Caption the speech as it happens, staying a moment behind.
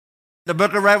The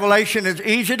book of Revelation is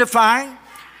easy to find.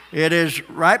 It is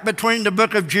right between the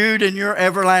book of Jude and your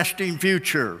everlasting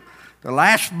future, the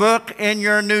last book in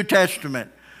your New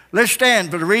Testament. Let's stand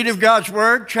for the reading of God's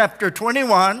Word, chapter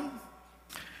 21.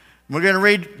 We're going to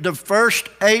read the first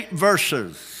 8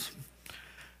 verses.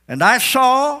 And I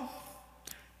saw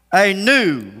a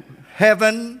new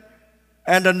heaven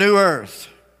and a new earth.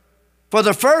 For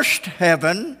the first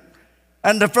heaven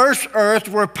and the first earth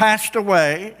were passed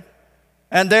away,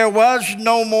 and there was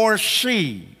no more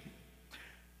sea.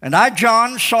 And I,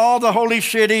 John, saw the holy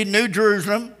city, New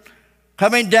Jerusalem,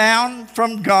 coming down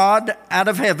from God out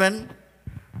of heaven,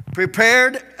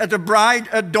 prepared as a bride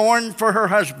adorned for her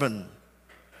husband.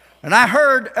 And I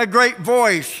heard a great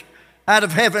voice out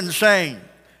of heaven saying,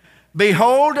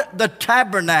 Behold, the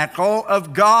tabernacle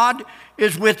of God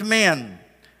is with men,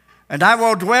 and I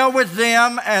will dwell with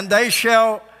them, and they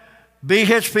shall be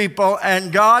his people,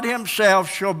 and God himself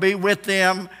shall be with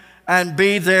them and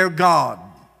be their God.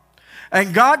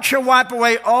 And God shall wipe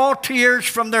away all tears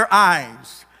from their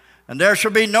eyes, and there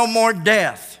shall be no more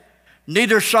death,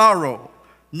 neither sorrow,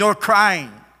 nor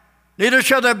crying, neither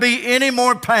shall there be any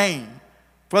more pain,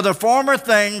 for the former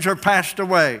things are passed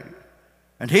away.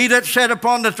 And he that sat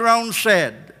upon the throne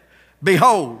said,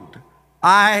 Behold,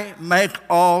 I make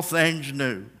all things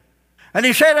new. And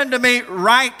he said unto me,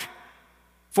 Write,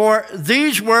 for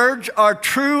these words are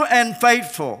true and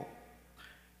faithful.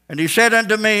 And he said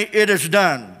unto me, It is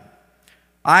done.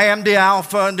 I am the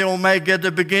Alpha and the Omega,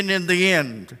 the beginning and the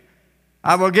end.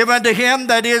 I will give unto him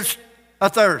that is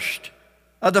athirst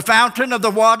of the fountain of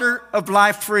the water of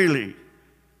life freely.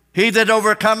 He that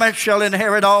overcometh shall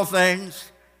inherit all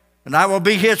things, and I will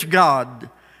be his God,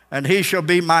 and he shall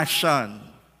be my son.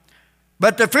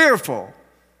 But the fearful,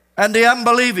 and the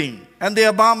unbelieving, and the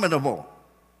abominable,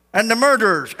 and the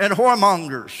murderers, and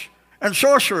whoremongers, and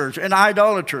sorcerers, and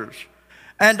idolaters,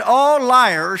 and all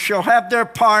liars shall have their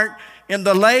part in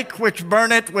the lake which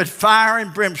burneth with fire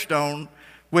and brimstone,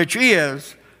 which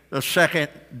is the second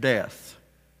death.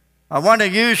 I want to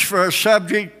use for a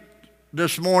subject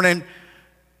this morning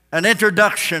an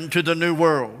introduction to the new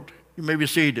world. You may be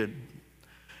seated.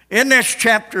 In this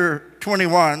chapter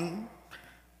 21,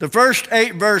 the first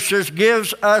 8 verses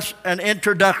gives us an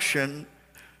introduction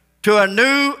to a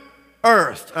new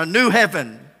earth, a new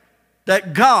heaven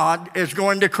that God is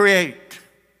going to create.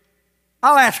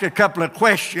 I'll ask a couple of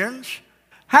questions.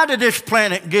 How did this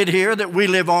planet get here that we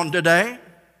live on today?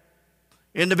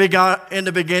 In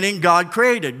the beginning, God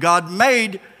created. God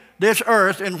made this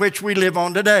earth in which we live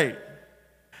on today.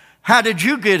 How did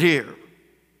you get here?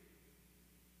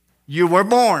 You were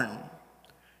born.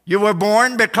 You were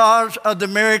born because of the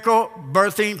miracle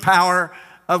birthing power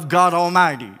of God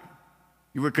Almighty.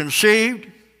 You were conceived,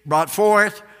 brought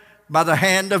forth by the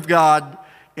hand of God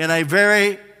in a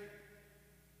very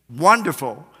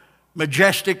wonderful,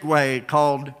 majestic way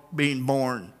called being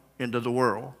born into the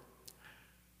world.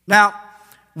 Now,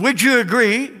 would you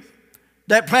agree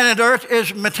that planet Earth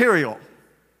is material?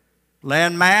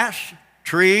 Land mass,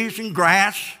 trees and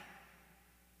grass.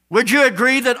 Would you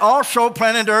agree that also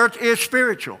planet Earth is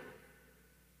spiritual?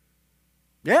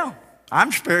 Yeah,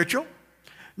 I'm spiritual.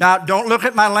 Now, don't look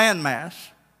at my land mass.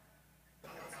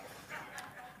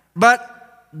 But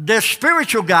this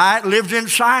spiritual guy lives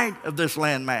inside of this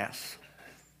land mass.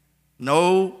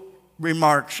 No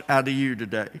remarks out of you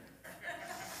today.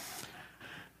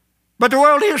 But the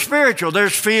world is spiritual.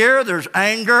 There's fear, there's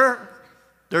anger,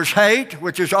 there's hate,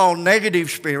 which is all negative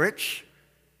spirits.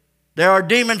 There are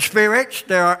demon spirits.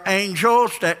 There are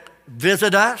angels that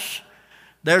visit us.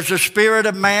 There's the spirit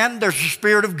of man. There's the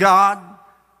spirit of God.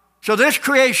 So this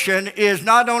creation is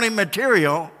not only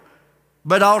material,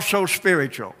 but also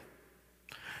spiritual.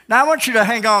 Now I want you to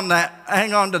hang on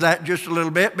to that just a little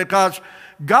bit, because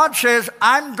God says,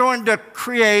 I'm going to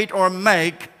create or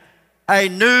make a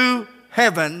new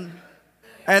heaven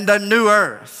and a new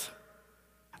earth.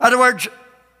 In other words,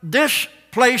 this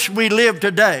place we live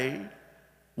today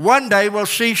one day will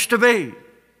cease to be.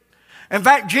 In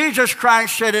fact, Jesus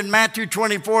Christ said in Matthew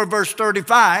 24, verse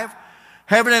 35,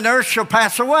 heaven and earth shall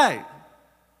pass away.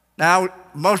 Now,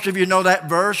 most of you know that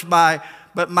verse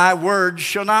but my words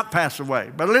shall not pass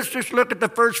away. But let's just look at the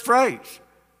first phrase.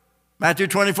 Matthew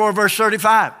 24, verse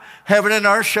 35. Heaven and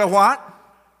earth shall what?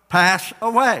 Pass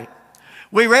away.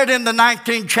 We read in the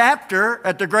 19th chapter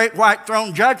at the great white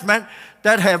throne judgment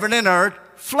that heaven and earth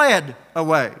fled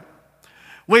away.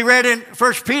 We read in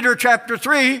 1 Peter chapter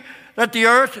 3 that the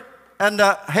earth and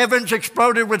the heavens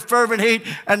exploded with fervent heat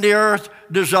and the earth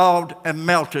dissolved and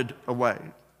melted away.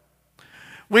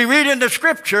 We read in the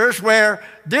scriptures where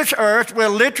this earth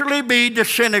will literally be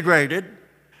disintegrated,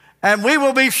 and we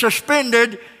will be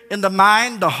suspended in the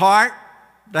mind, the heart,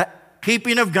 the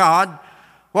keeping of God,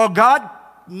 well, God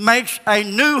makes a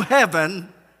new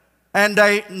heaven and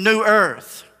a new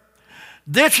earth.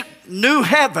 This new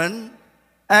heaven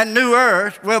and new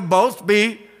earth will both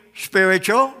be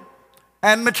spiritual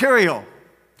and material.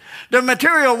 The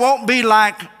material won't be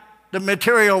like the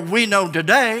material we know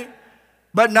today,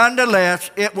 but nonetheless,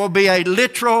 it will be a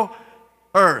literal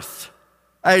earth,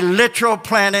 a literal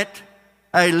planet,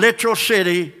 a literal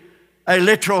city, a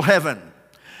literal heaven.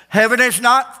 Heaven is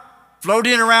not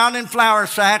floating around in flour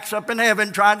sacks up in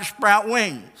heaven trying to sprout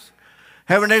wings.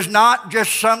 Heaven is not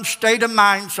just some state of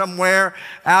mind somewhere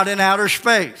out in outer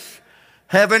space.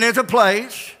 Heaven is a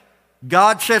place.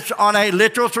 God sits on a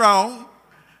literal throne.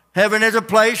 Heaven is a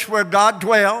place where God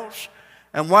dwells.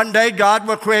 And one day God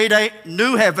will create a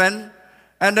new heaven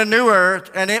and a new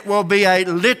earth, and it will be a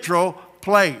literal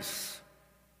place.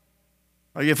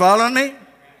 Are you following me?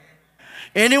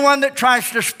 Anyone that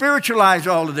tries to spiritualize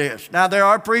all of this. Now, there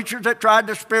are preachers that tried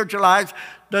to spiritualize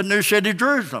the new city,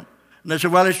 Jerusalem. And they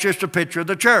said, well, it's just a picture of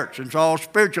the church. It's all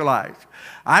spiritualized.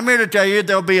 I'm here to tell you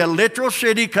there'll be a literal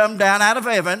city come down out of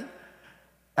heaven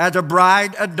as a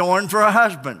bride adorned for a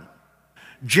husband.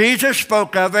 Jesus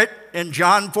spoke of it in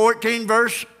John 14,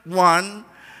 verse 1.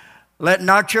 Let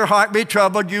not your heart be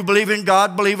troubled. You believe in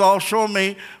God, believe also in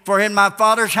me. For in my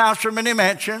Father's house are many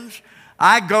mansions.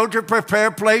 I go to prepare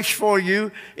a place for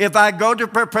you. If I go to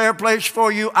prepare a place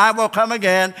for you, I will come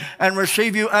again and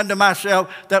receive you unto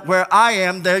myself, that where I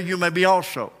am, there you may be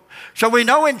also. So we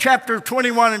know in chapter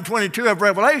 21 and 22 of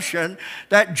Revelation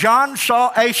that John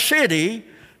saw a city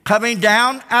coming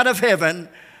down out of heaven,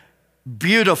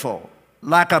 beautiful,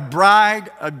 like a bride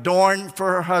adorned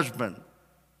for her husband.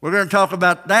 We're going to talk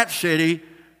about that city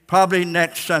probably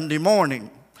next Sunday morning.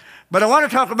 But I want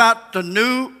to talk about the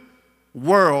new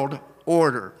world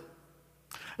order.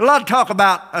 A lot of talk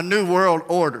about a new world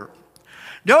order.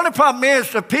 The only problem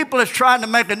is the people that's trying to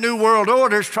make a new world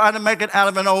order is trying to make it out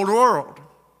of an old world.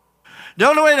 The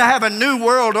only way to have a new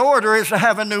world order is to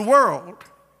have a new world.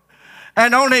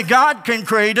 And only God can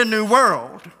create a new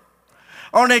world.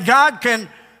 Only God can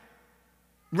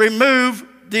remove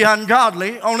the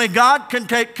ungodly. Only God can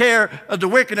take care of the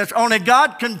wickedness. Only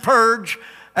God can purge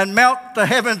and melt the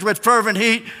heavens with fervent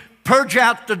heat, purge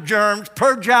out the germs,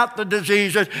 purge out the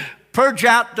diseases, purge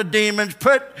out the demons,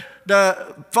 put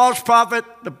the false prophet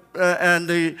and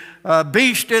the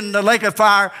beast in the lake of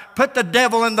fire, put the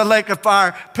devil in the lake of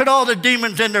fire, put all the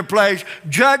demons in their place,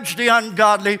 judge the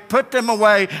ungodly, put them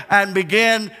away, and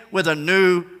begin with a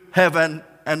new heaven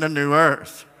and a new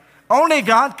earth. Only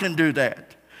God can do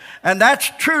that. And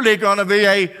that's truly going to be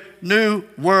a new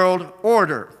world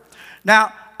order.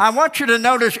 Now, I want you to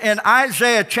notice in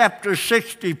Isaiah chapter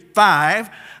 65,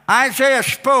 Isaiah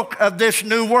spoke of this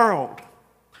new world.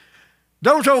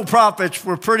 Those old prophets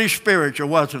were pretty spiritual,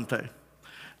 wasn't they?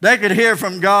 They could hear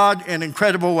from God in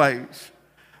incredible ways.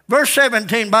 Verse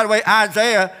 17, by the way,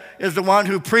 Isaiah is the one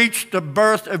who preached the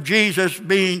birth of Jesus,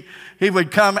 being he would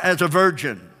come as a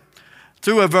virgin,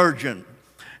 through a virgin.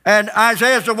 And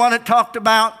Isaiah is the one that talked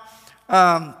about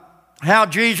how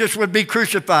Jesus would be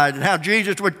crucified and how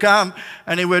Jesus would come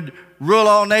and he would rule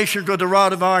all nations with a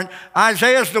rod of iron.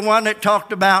 Isaiah's the one that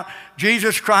talked about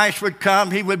Jesus Christ would come.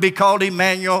 He would be called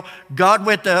Emmanuel, God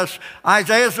with us.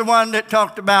 Isaiah's the one that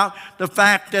talked about the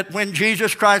fact that when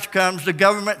Jesus Christ comes, the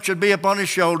government should be upon his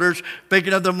shoulders,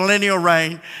 speaking of the millennial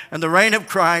reign and the reign of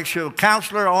Christ,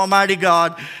 Counselor, Almighty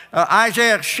God.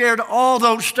 Isaiah shared all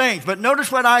those things. But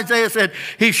notice what Isaiah said.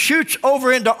 He shoots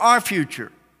over into our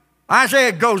future.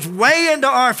 Isaiah goes way into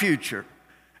our future.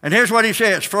 And here's what he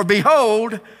says. For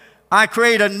behold, I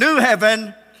create a new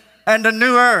heaven and a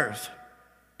new earth.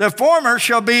 The former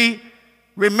shall be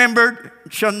remembered,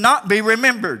 shall not be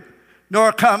remembered,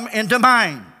 nor come into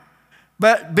mind.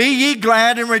 But be ye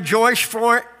glad and rejoice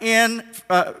forever in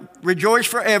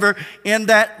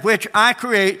that which I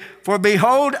create. For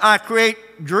behold, I create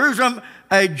Jerusalem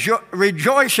a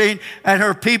rejoicing, and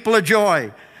her people a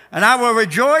joy. And I will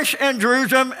rejoice in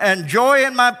Jerusalem and joy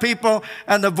in my people,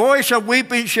 and the voice of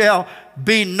weeping shall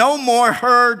be no more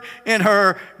heard in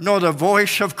her, nor the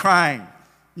voice of crying.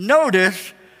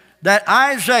 Notice that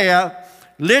Isaiah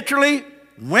literally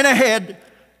went ahead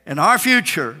in our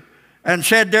future and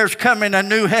said there's coming a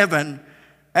new heaven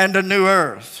and a new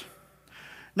earth.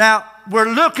 Now,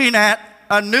 we're looking at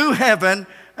a new heaven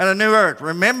and a new earth.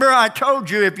 Remember, I told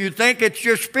you, if you think it's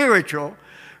just spiritual,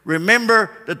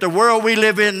 remember that the world we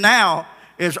live in now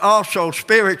is also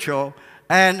spiritual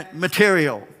and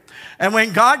material. And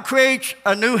when God creates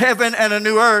a new heaven and a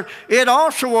new earth, it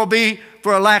also will be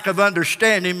for a lack of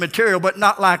understanding, material, but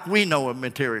not like we know of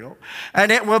material.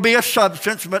 And it will be a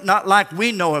substance, but not like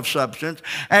we know of substance.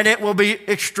 And it will be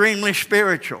extremely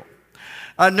spiritual.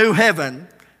 A new heaven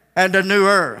and a new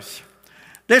earth.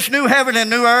 This new heaven and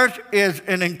new earth is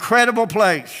an incredible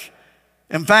place.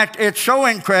 In fact, it's so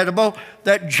incredible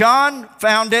that John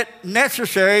found it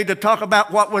necessary to talk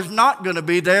about what was not going to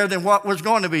be there than what was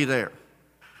going to be there.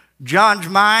 John's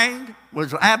mind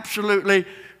was absolutely,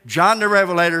 John the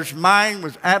Revelator's mind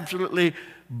was absolutely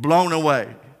blown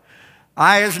away.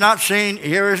 Eye has not seen,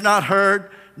 ear has not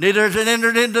heard, neither has it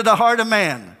entered into the heart of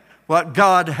man what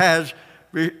God has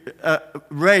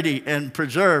ready and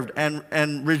preserved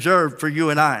and reserved for you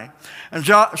and I. And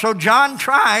so John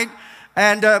tried,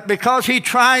 and because he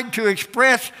tried to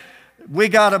express, we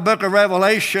got a book of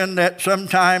Revelation that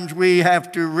sometimes we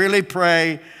have to really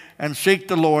pray and seek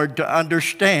the Lord to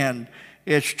understand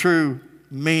its true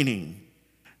meaning.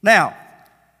 Now,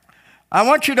 I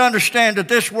want you to understand that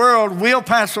this world will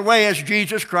pass away, as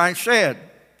Jesus Christ said.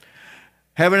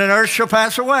 Heaven and earth shall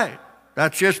pass away.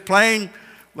 That's just plain,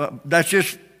 that's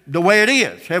just the way it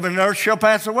is. Heaven and earth shall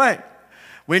pass away.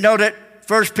 We know that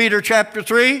 1 Peter chapter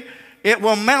 3, it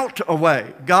will melt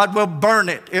away. God will burn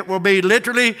it. It will be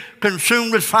literally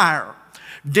consumed with fire.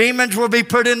 Demons will be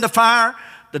put into fire.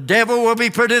 The devil will be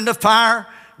put into fire.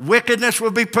 Wickedness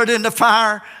will be put into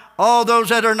fire. All those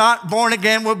that are not born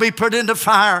again will be put into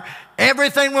fire.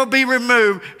 Everything will be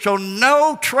removed, so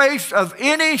no trace of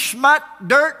any smut,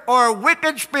 dirt, or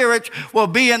wicked spirits will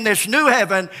be in this new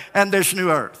heaven and this new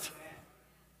earth.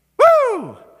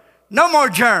 Woo! No more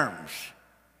germs.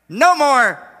 No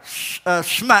more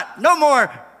smut. No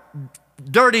more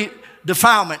dirty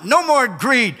defilement. No more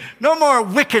greed. No more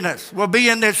wickedness will be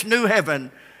in this new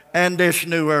heaven and this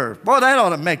new earth. Boy, that ought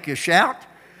to make you shout.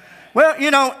 Well,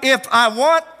 if I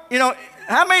want,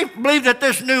 how many believe that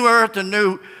this new earth and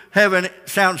new heaven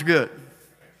sounds good?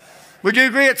 Would you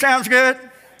agree it sounds good?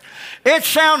 It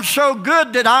sounds so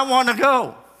good that I want to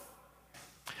go.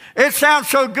 It sounds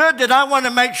so good that I want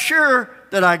to make sure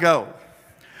that I go.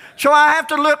 So I have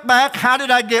to look back, how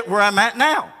did I get where I'm at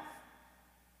now?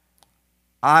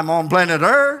 I'm on planet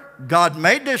Earth. God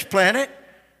made this planet.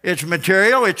 It's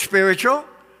material, it's spiritual.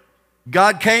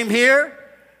 God came here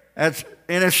as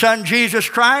in His Son Jesus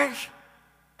Christ.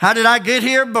 How did I get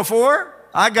here before?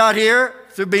 I got here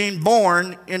through being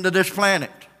born into this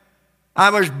planet. I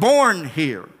was born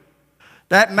here.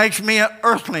 That makes me an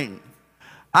earthling.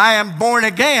 I am born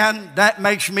again. That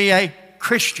makes me a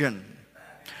Christian.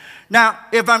 Now,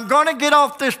 if I'm going to get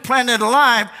off this planet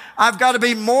alive, I've got to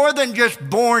be more than just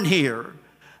born here.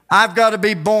 I've got to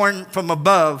be born from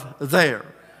above there.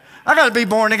 I've got to be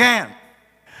born again.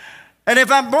 And if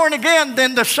I'm born again,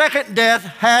 then the second death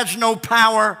has no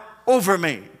power over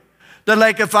me. The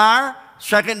lake of fire,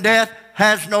 second death,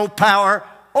 has no power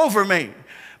over me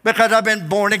because I've been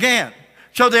born again.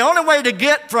 So the only way to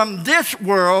get from this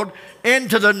world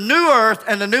into the new earth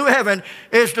and the new heaven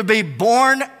is to be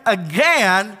born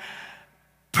again,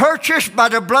 purchased by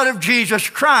the blood of Jesus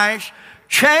Christ,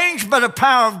 changed by the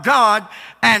power of God,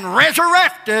 and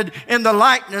resurrected in the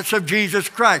likeness of Jesus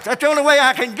Christ. That's the only way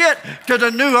I can get to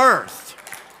the new earth.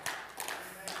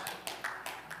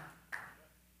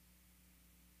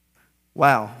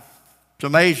 Wow, it's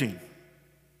amazing.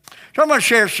 So I'm going to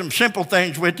share some simple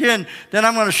things with you, and then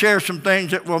I'm going to share some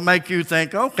things that will make you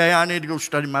think, okay, I need to go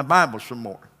study my Bible some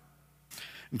more.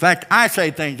 In fact, I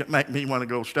say things that make me want to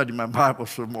go study my Bible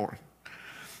some more.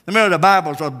 Remember, the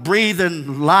Bible is a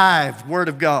breathing, live Word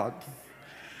of God.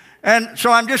 And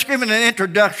so I'm just giving an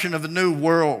introduction of the new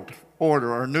world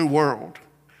order or new world.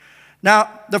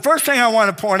 Now, the first thing I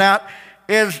want to point out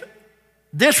is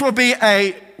this will be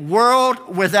a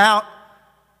world without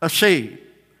a sea.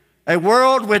 A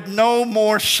world with no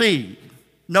more sea,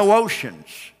 no oceans.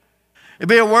 It'll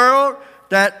be a world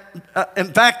that,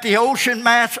 in fact, the ocean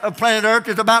mass of planet Earth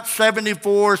is about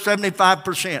 74,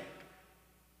 75%.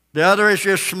 The other is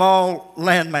just small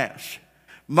land mass.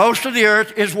 Most of the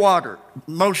earth is water.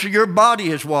 Most of your body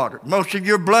is water. Most of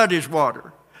your blood is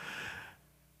water.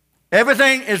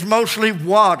 Everything is mostly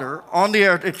water on the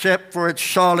earth except for its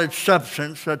solid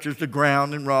substance, such as the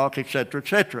ground and rock, etc.,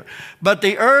 etc. But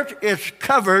the earth is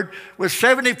covered with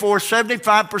 74,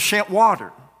 75%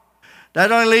 water.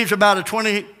 That only leaves about a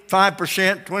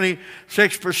 25%,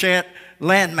 26%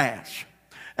 land mass.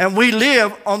 And we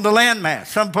live on the land mass.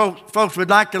 Some folks would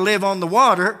like to live on the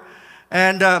water,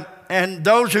 and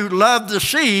those who love the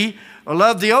sea or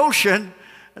love the ocean,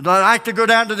 they like to go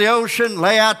down to the ocean,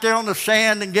 lay out there on the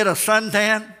sand and get a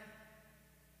suntan.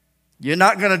 You're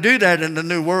not going to do that in the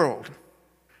new world.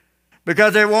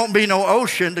 because there won't be no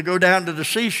ocean to go down to the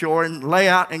seashore and lay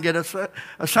out and get a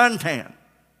suntan.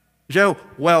 You say,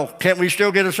 well, can't we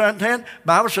still get a suntan? The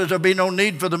Bible says there'll be no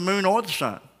need for the moon or the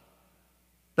sun.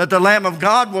 That the Lamb of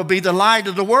God will be the light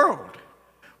of the world,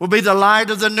 will be the light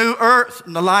of the new earth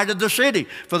and the light of the city.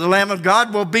 For the Lamb of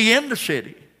God will be in the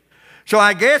city. So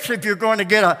I guess if you're going to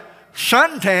get a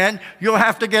suntan, you'll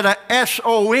have to get a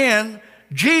S-O-N,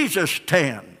 Jesus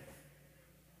tan.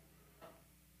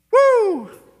 Woo!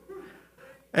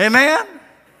 Amen?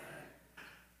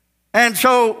 And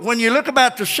so when you look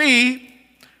about the sea,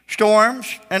 storms,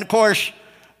 and of course,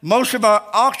 most of our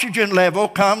oxygen level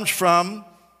comes from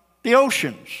the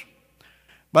oceans,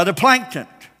 by the plankton.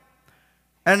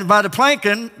 And by the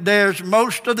plankton, there's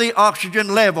most of the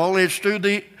oxygen level is through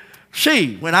the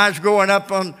sea. When I was growing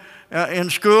up in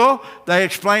school, they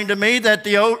explained to me that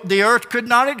the earth could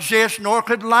not exist, nor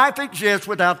could life exist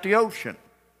without the ocean.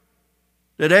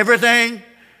 That everything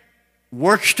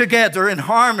works together in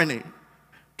harmony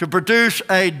to produce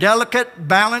a delicate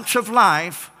balance of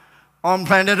life on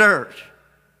planet Earth.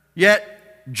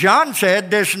 Yet, John said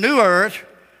this new earth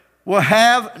will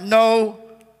have no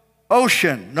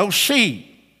ocean, no sea,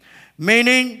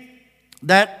 meaning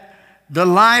that the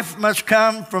life must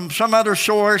come from some other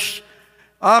source.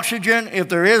 Oxygen, if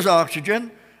there is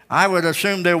oxygen, I would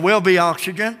assume there will be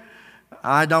oxygen.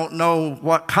 I don't know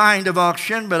what kind of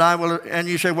oxygen, but I will. And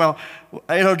you say, well,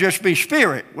 it'll just be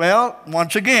spirit. Well,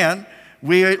 once again,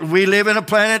 we live in a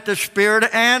planet that's spirit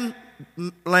and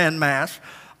land mass.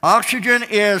 Oxygen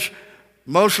is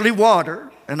mostly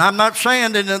water. And I'm not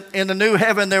saying that in the new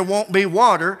heaven there won't be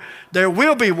water. There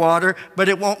will be water, but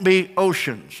it won't be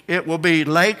oceans. It will be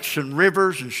lakes and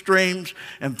rivers and streams.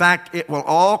 In fact, it will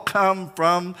all come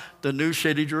from the new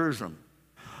city, Jerusalem.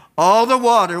 All the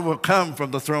water will come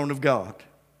from the throne of God.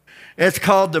 It's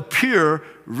called the pure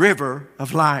river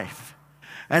of life.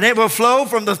 And it will flow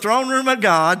from the throne room of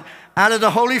God out of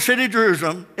the holy city,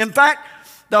 Jerusalem. In fact,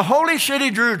 the holy city,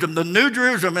 Jerusalem, the new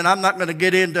Jerusalem, and I'm not going to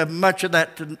get into much of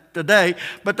that today,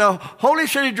 but the holy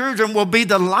city, Jerusalem, will be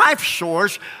the life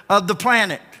source of the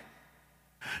planet.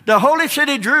 The holy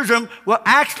city, Jerusalem, will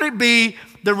actually be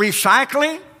the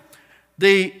recycling,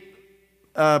 the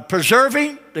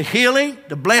preserving, the healing,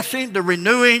 the blessing, the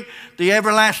renewing, the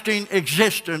everlasting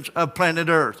existence of planet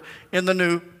Earth in the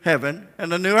new heaven and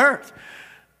the new earth.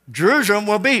 Jerusalem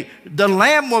will be, the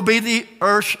Lamb will be the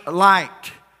earth's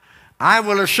light. I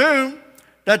will assume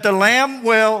that the Lamb,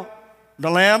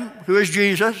 who is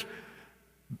Jesus,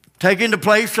 taking the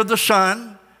place of the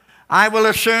Son, I will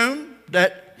assume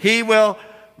that he will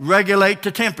regulate the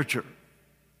temperature.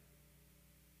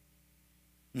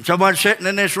 And someone's sitting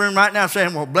in this room right now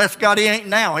saying, well, bless God, he ain't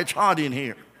now. It's hot in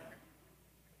here.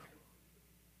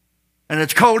 And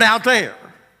it's cold out there.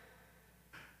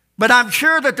 But I'm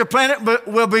sure that the planet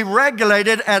will be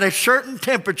regulated at a certain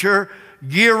temperature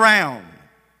year-round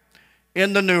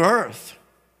in the new earth.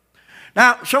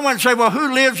 Now, someone say, well,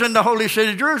 who lives in the holy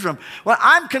city, Jerusalem? Well,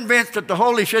 I'm convinced that the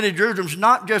holy city, Jerusalem is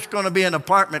not just going to be an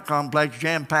apartment complex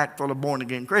jam-packed full of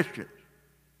born-again Christians.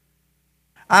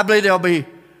 I believe there'll be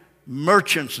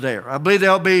merchants there. I believe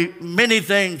there'll be many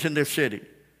things in this city.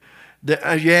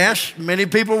 Yes, many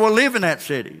people will live in that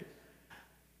city.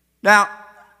 Now,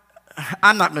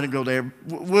 I'm not going to go there.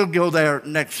 We'll go there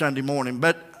next Sunday morning.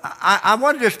 But I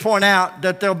want to just point out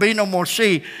that there'll be no more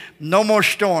sea, no more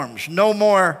storms, no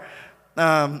more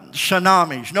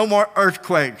tsunamis, no more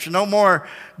earthquakes, no more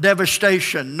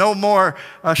devastation, no more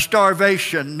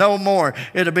starvation, no more.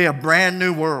 It'll be a brand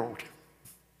new world.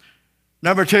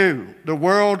 Number two, the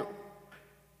world,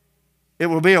 it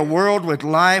will be a world with a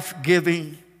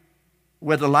life-giving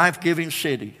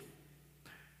city.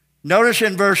 Notice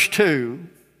in verse 2,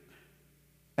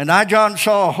 and I, John,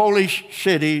 saw a holy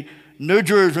city, New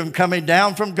Jerusalem, coming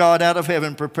down from God out of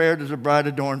heaven, prepared as a bride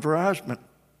adorned for her husband.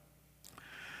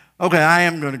 Okay, I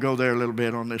am going to go there a little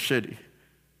bit on this city.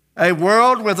 A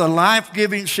world with a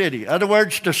life-giving city. In other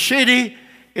words, the city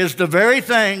is the very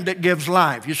thing that gives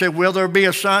life. You say, will there be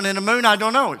a sun and a moon? I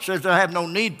don't know. It says I have no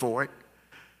need for it.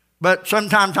 But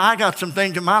sometimes I got some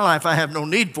things in my life I have no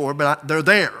need for, but they're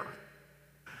there.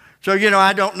 So,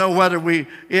 I don't know whether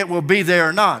it will be there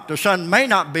or not. The sun may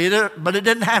not be there, but it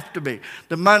didn't have to be.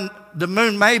 The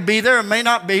moon may be there, it may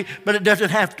not be, but it doesn't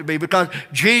have to be, because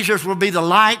Jesus will be the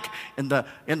light in the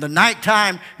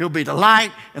nighttime. He'll be the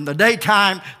light in the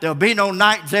daytime. There'll be no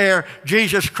night there.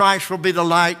 Jesus Christ will be the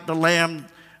light, the Lamb,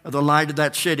 the light of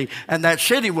that city. And that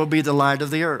city will be the light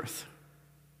of the earth.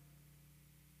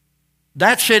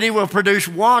 That city will produce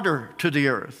water to the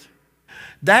earth.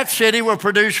 That city will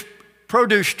produce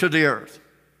produce to the earth.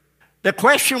 The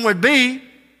question would be,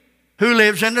 who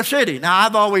lives in the city? Now,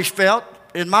 I've always felt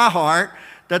in my heart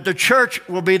that the church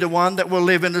will be the one that will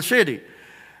live in the city.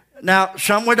 Now,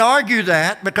 some would argue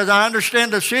that because I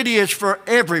understand the city is for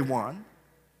everyone.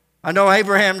 I know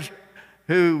Abraham,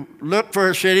 who looked for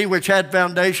a city which had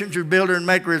foundations, whose builder and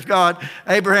maker is God.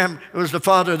 Abraham was the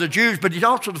father of the Jews, but he's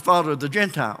also the father of the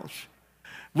Gentiles.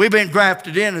 We've been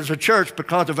grafted in as a church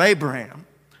because of Abraham.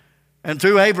 And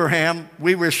through Abraham,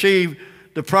 we received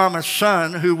the promised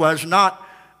son, who was not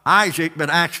Isaac, but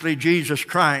actually Jesus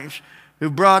Christ, who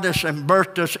brought us and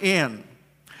birthed us in.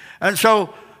 And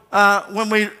so when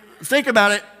we think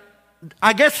about it,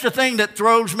 I guess the thing that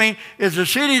throws me is the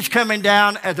city's coming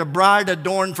down as a bride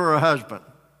adorned for her husband.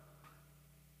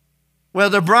 Well,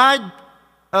 the bride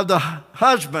of the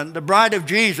husband, the bride of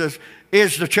Jesus,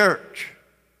 is the church.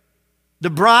 The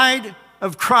bride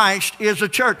of Christ is the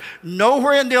church.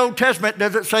 Nowhere in the Old Testament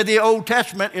does it say the Old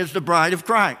Testament is the bride of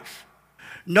Christ.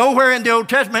 Nowhere in the Old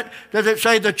Testament does it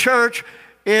say the church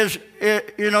is,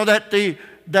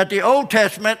 that the Old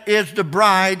Testament is the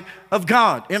bride of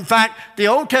God. In fact, the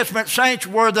Old Testament saints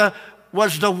was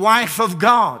the wife of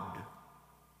God.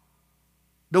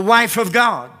 The wife of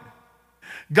God.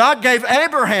 God gave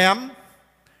Abraham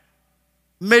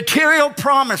material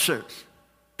promises,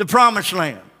 the promised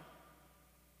land.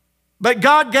 But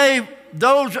God gave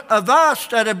those of us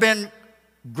that have been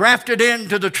grafted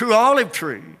into the true olive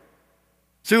tree,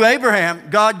 through Abraham,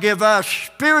 God gave us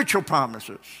spiritual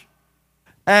promises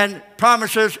and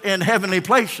promises in heavenly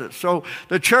places. So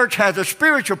the church has a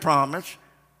spiritual promise.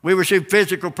 We receive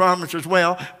physical promise as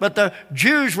well, but the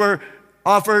Jews were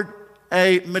offered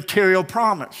a material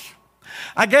promise.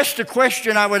 I guess the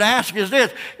question I would ask is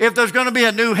this: if there's going to be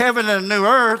a new heaven and a new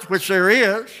earth, which there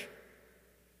is,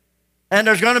 and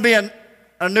there's going to be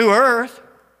a new earth,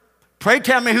 pray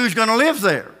tell me who's going to live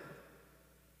there.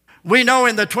 We know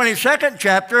in the 22nd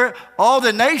chapter, all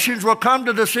the nations will come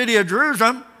to the city of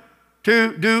Jerusalem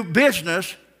to do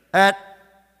business at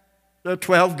the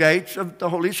 12 gates of the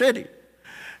holy city.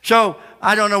 So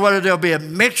I don't know whether there'll be a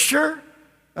mixture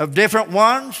of different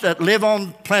ones that live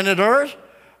on planet Earth,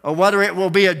 or whether it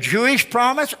will be a Jewish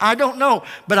promise. I don't know.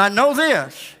 But I know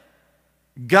this: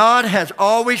 God has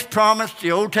always promised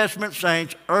the Old Testament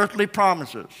saints earthly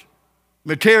promises,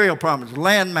 material promises,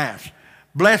 landmass,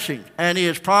 blessings. And He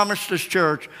has promised this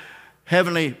church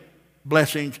heavenly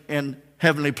blessings in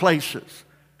heavenly places.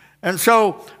 And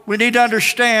so we need to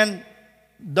understand,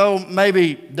 though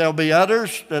maybe there'll be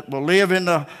others that will live in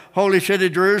the holy city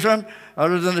of Jerusalem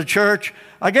other than the church.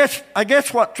 I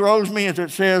guess what throws me is it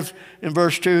says in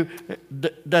verse 2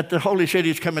 that the holy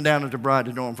city is coming down as a bride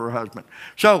adorned for her husband.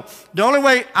 So the only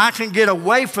way I can get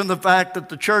away from the fact that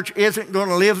the church isn't going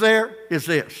to live there is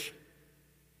this: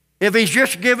 if He's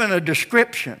just given a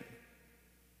description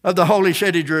of the holy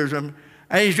city of Jerusalem,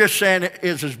 and He's just saying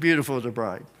it's as beautiful as a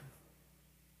bride.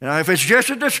 Now, if it's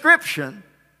just a description,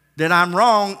 then I'm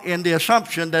wrong in the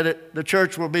assumption that the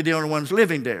church will be the only ones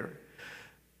living there,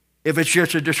 if it's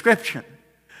just a description.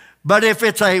 But if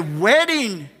it's a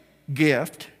wedding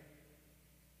gift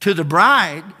to the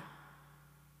bride,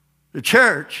 the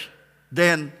church,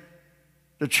 then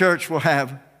the church will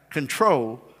have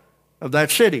control of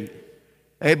that city.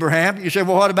 Abraham, you say,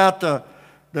 well, what about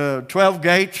the 12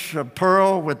 gates of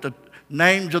pearl with the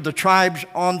names of the tribes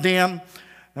on them?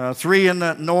 3 in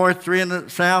the north, 3 in the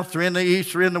south, 3 in the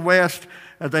east, 3 in the west,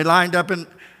 as they lined up in.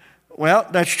 Well,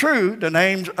 that's true. The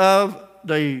names of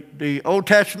the Old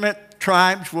Testament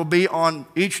tribes will be on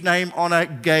each name on a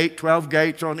gate, 12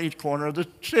 gates on each corner of the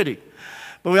city.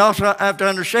 But we also have to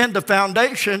understand the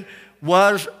foundation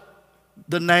was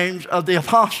the names of the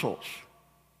apostles.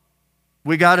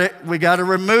 We got to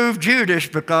remove Judas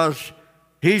because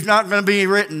he's not going to be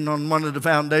written on one of the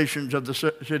foundations of the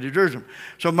city of Jerusalem.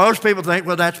 So most people think,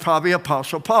 well, that's probably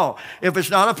Apostle Paul. If it's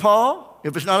not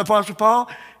Apostle Paul,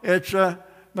 it's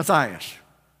Matthias,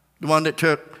 the one that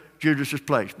took Judas's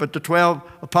place. But the 12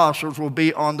 apostles will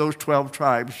be on those 12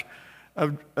 tribes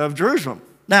of Jerusalem.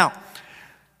 Now,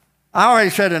 I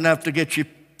already said enough to get you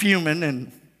fuming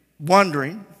and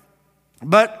wondering,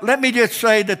 but let me just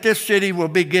say that this city will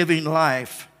be giving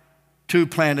life to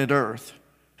planet Earth,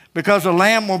 because the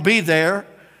Lamb will be there,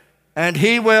 and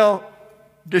He will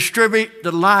distribute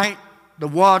the light, the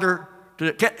water.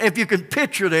 If you can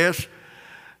picture this,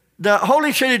 the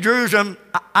holy city of Jerusalem,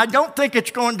 I don't think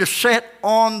it's going to set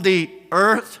on the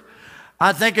earth.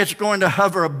 I think it's going to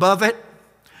hover above it.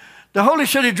 The holy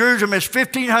city of Jerusalem is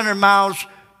 1,500 miles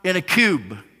in a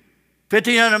cube.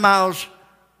 1,500 miles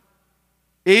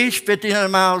east, 1,500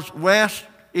 miles west,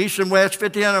 east and west,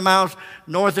 1,500 miles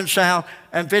north and south,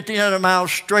 and 1,500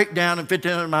 miles straight down and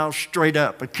 1,500 miles straight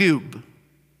up, a cube.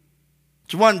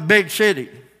 It's one big city.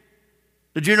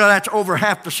 Did you know that's over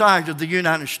half the size of the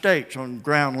United States on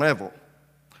ground level?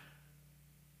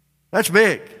 That's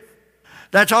big.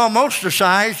 That's almost the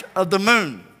size of the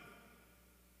moon.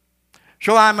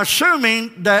 So I'm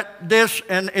assuming that this,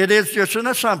 and it is just an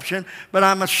assumption, but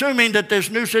I'm assuming that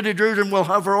this new city, Jerusalem, will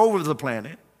hover over the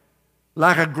planet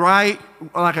like a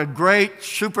great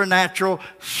supernatural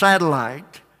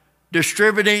satellite,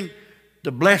 distributing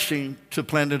the blessing to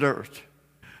planet Earth,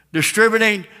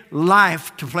 distributing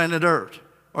life to planet Earth.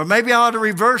 Or maybe I ought to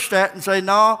reverse that and say,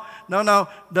 no.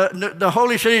 The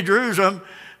holy city, Jerusalem,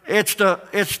 it's the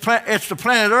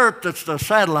planet Earth that's the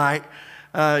satellite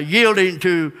yielding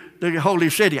to the holy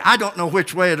city. I don't know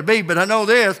which way it'll be, but I know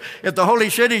this: if the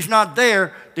holy city's not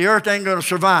there, the earth ain't going to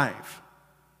survive.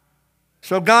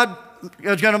 So God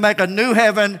is going to make a new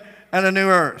heaven and a new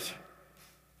earth.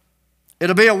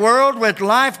 It'll be a world with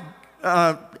life.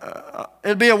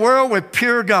 It'll be a world with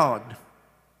pure God.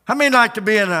 How many like to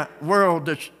be in a world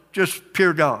that's just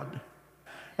pure God?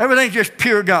 Everything's just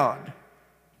pure God.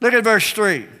 Look at verse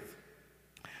 3.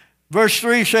 Verse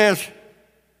 3 says,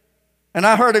 "And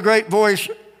I heard a great voice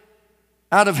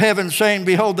out of heaven saying,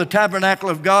 Behold, the tabernacle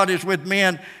of God is with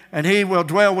men, and he will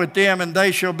dwell with them, and they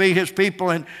shall be his people,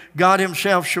 and God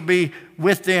himself shall be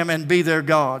with them and be their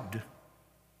God."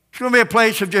 It's going to be a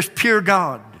place of just pure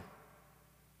God.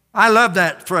 I love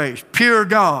that phrase, pure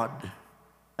God.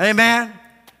 Amen?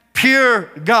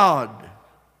 Pure God.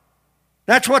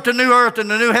 That's what the new earth and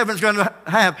the new heaven is going to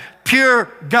have. Pure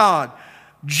God.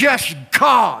 Just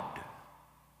God.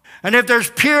 And if there's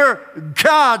pure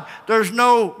God, there's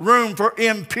no room for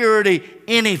impurity,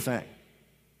 anything.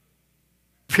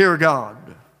 Pure God.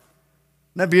 Isn't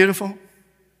that beautiful?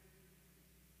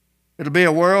 It'll be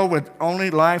a world with only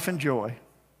life and joy.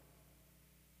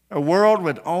 A world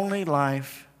with only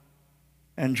life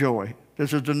and joy.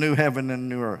 This is the new heaven and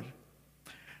new earth.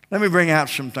 Let me bring out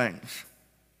some things.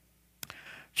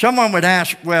 Someone would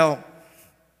ask, well,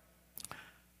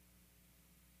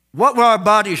 what will our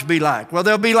bodies be like? Well,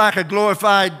 they'll be like a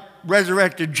glorified,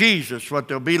 resurrected Jesus, what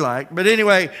they'll be like. But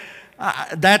anyway,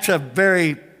 that's a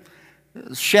very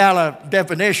shallow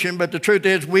definition, but the truth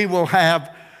is we will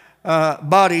have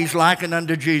bodies likened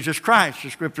unto Jesus Christ. The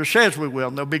Scripture says we will,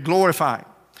 and they'll be glorified.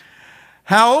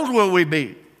 How old will we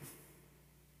be?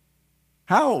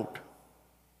 How old?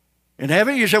 In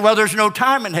heaven? You say, well, there's no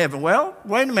time in heaven. Well,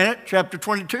 wait a minute. Chapter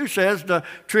 22 says the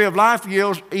tree of life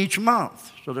yields each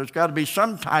month. So there's got to be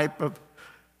some type of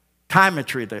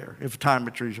timetry there, if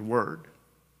timetry is a word.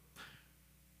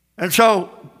 And so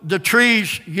the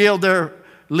trees yield their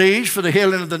leaves for the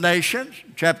healing of the nations.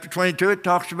 Chapter 22, it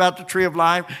talks about the tree of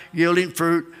life yielding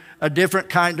fruit, a different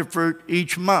kind of fruit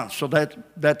each month. So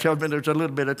that tells me there's a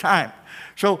little bit of time.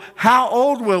 So how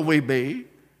old will we be?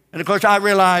 And of course, I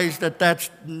realize that that's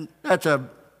a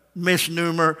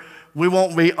misnomer. We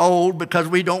won't be old because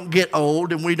we don't get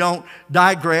old and we don't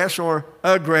digress or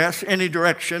aggress any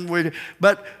direction.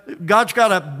 But God's got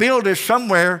to build us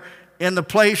somewhere in the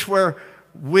place where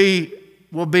we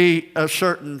will be a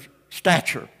certain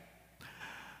stature.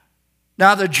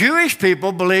 Now, the Jewish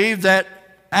people believe that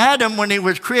Adam, when he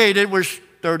was created, was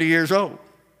 30 years old.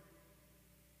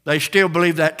 They still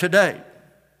believe that today.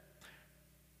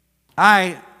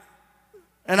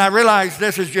 And I realize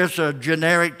this is just a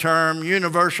generic term,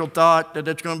 universal thought, that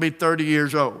it's going to be 30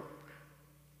 years old.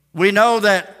 We know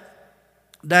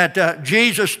that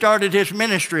Jesus started his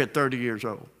ministry at 30 years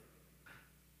old.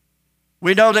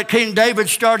 We know that King David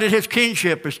started his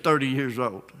kingship as 30 years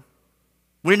old.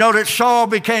 We know that Saul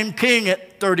became king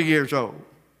at 30 years old.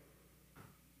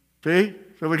 See?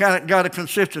 So we got a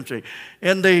consistency.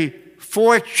 In the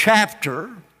 4th chapter,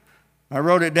 I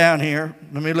wrote it down here.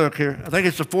 Let me look here. I think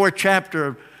it's the 4th chapter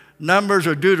of Numbers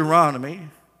or Deuteronomy.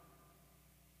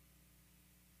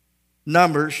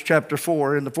 Numbers chapter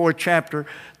 4. In the 4th chapter,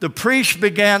 the priests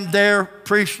began their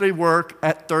priestly work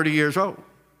at 30 years old.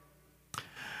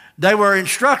 They were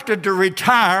instructed to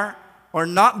retire or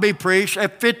not be priests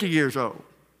at 50 years old.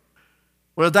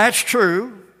 Well, if that's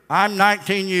true, I'm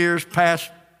 19 years past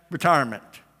retirement.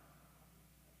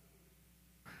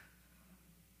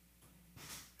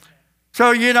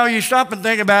 So, you stop and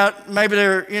think about maybe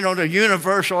they're, the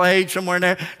universal age somewhere in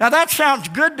there. Now, that sounds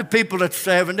good to people that's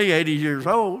 70, 80 years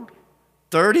old.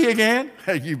 30 again?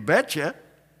 You betcha.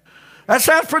 That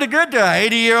sounds pretty good to an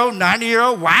 80-year-old,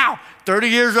 90-year-old. Wow, 30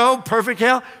 years old, perfect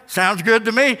health. Sounds good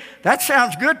to me. That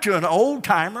sounds good to an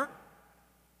old-timer.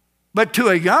 But to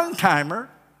a young-timer,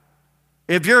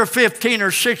 if you're 15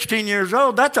 or 16 years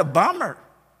old, that's a bummer.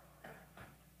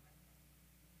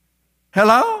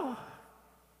 Hello?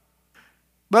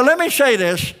 But let me say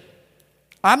this.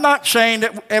 I'm not saying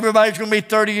that everybody's going to be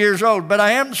 30 years old, but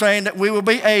I am saying that we will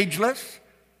be ageless.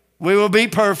 We will be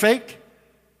perfect,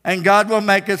 and God will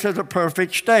make us as a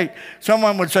perfect state.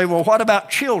 Someone would say, well, what about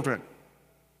children?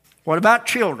 What about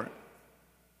children?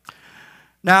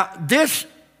 Now, this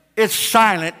is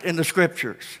silent in the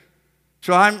Scriptures.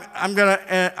 So I'm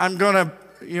gonna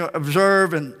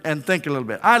observe and think a little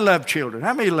bit. I love children.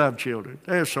 How many love children?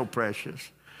 They're so precious.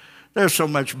 They're so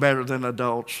much better than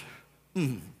adults.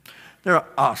 They're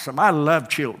awesome. I love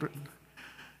children.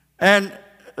 And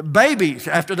babies,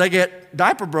 after they get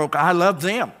diaper broke, I love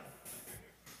them.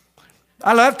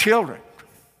 I love children.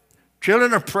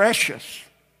 Children are precious.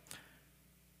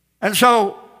 And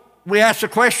so we ask the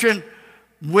question,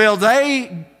 will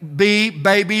they be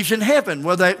babies in heaven?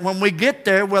 When we get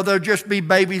there, will they just be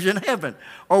babies in heaven?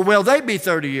 Or will they be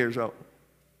 30 years old?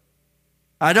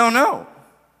 I don't know.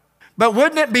 But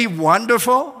wouldn't it be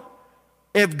wonderful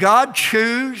if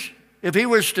if He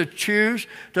was to choose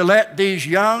to let these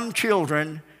young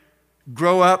children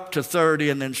grow up to 30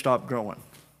 and then stop growing?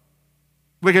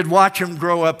 We could watch them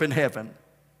grow up in heaven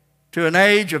to an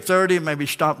age of 30 and maybe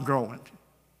stop growing.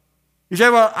 You say,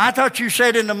 well, I thought you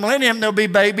said in the millennium there'll be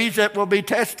babies that will be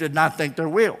tested, and I think there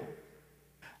will.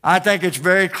 I think it's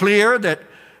very clear that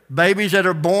babies that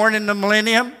are born in the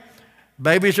millennium,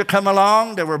 babies that come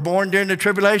along that were born during the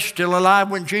tribulation, still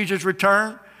alive when Jesus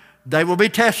returned, they will be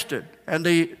tested, and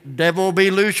the devil will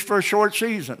be loose for a short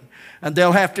season, and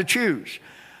they'll have to choose.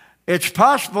 It's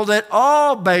possible that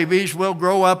all babies will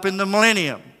grow up in the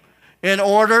millennium in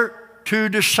order to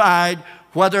decide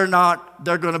whether or not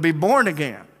they're going to be born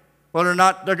again, whether or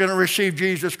not they're going to receive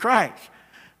Jesus Christ.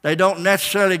 They don't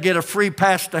necessarily get a free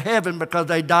pass to heaven because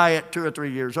they die at 2 or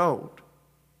 3 years old.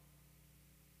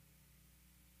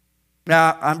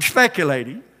 Now, I'm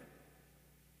speculating.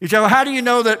 You say, well, how do you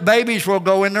know that babies will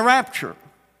go in the rapture?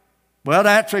 Well,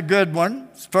 that's a good one.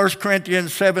 1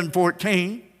 Corinthians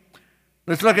 7:14.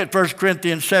 Let's look at 1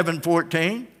 Corinthians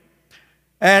 7:14.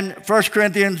 And 1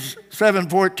 Corinthians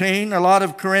 7:14, a lot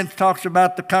of Corinth talks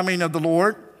about the coming of the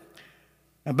Lord,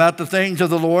 about the things of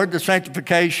the Lord, the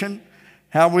sanctification,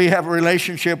 how we have a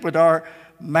relationship with our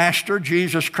Master,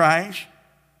 Jesus Christ.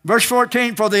 Verse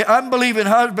 14, for the unbelieving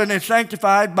husband is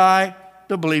sanctified by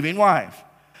the believing wife.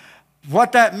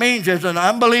 What that means is an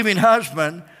unbelieving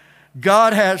husband,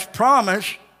 God has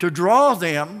promised to draw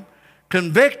them,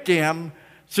 convict them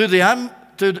through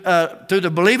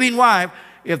the believing wife.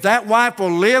 If that wife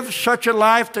will live such a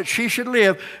life that she should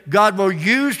live, God will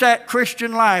use that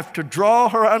Christian life to draw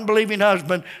her unbelieving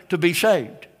husband to be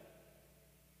saved.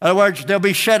 In other words, they'll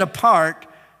be set apart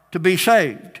to be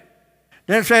saved.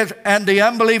 Then it says, and the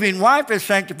unbelieving wife is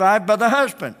sanctified by the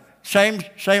husband. Same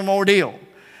ordeal.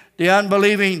 The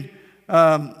unbelieving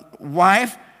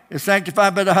wife is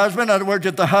sanctified by the husband. In other words,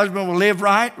 if the husband will live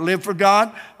right, live for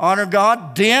God, honor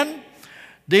God, then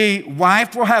the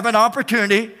wife will have an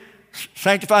opportunity.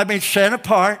 Sanctified means set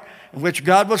apart, in which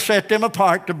God will set them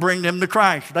apart to bring them to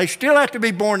Christ. They still have to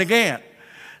be born again.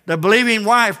 The believing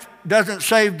wife doesn't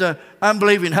save the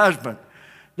unbelieving husband.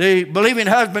 The believing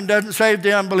husband doesn't save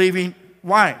the unbelieving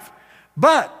wife.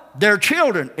 But their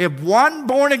children, if one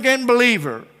born-again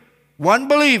believer, one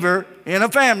believer in a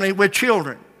family with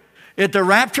children, if the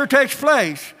rapture takes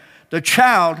place, the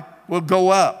child will go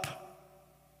up.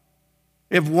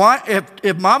 If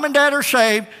mom and dad are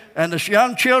saved, and the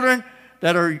young children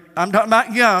that are, I'm talking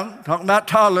about young, talking about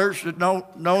toddlers that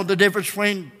know the difference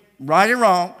between right and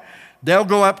wrong, they'll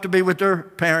go up to be with their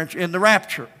parents in the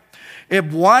rapture. If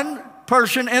one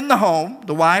person in the home,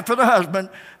 the wife or the husband,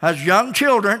 has young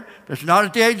children that's not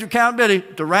at the age of accountability,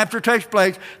 the rapture takes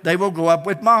place, they will go up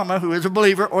with mama, who is a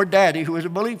believer, or daddy, who is a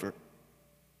believer.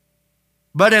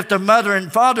 But if the mother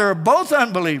and father are both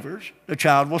unbelievers, the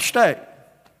child will stay.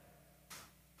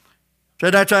 So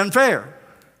that's unfair.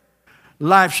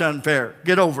 Life's unfair.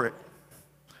 Get over it.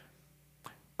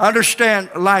 Understand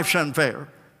life's unfair.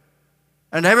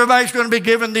 And everybody's going to be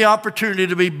given the opportunity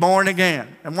to be born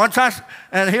again.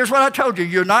 And here's what I told you.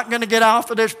 You're not going to get off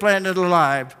of this planet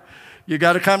alive. You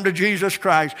got to come to Jesus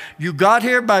Christ. You got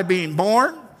here by being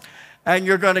born, and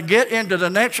you're going to get into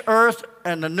the next earth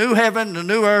and the new heaven, the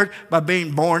new earth, by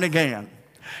being born again.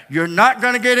 You're not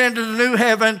going to get into the new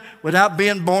heaven without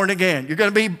being born again. You're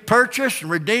going to be purchased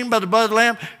and redeemed by the blood of the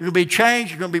Lamb. You're going to be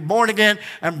changed. You're going to be born again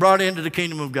and brought into the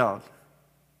kingdom of God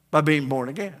by being born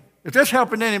again. Is this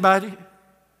helping anybody?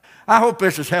 I hope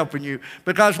this is helping you,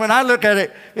 because when I look at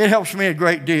it, it helps me a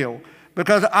great deal,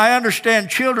 because I understand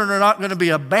children are not going to be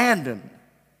abandoned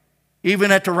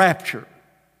even at the rapture,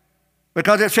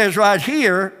 because it says right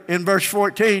here in verse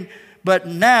 14, but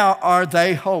now are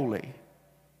they holy.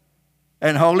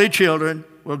 And holy children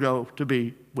will go to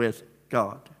be with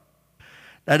God.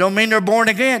 That don't mean they're born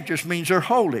again. It just means they're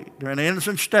holy. They're in an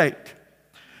innocent state.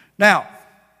 Now,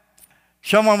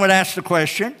 someone would ask the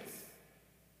question,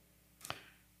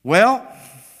 well,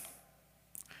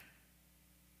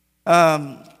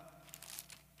 how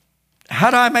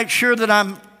do I make sure that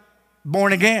I'm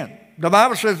born again? The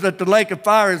Bible says that the lake of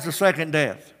fire is the second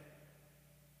death.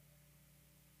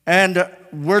 And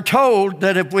we're told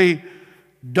that if we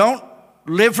don't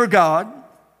live for God,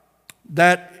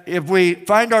 that if we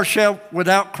find ourselves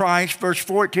without Christ, verse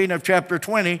 14 of chapter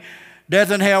 20, death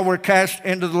and hell were cast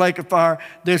into the lake of fire.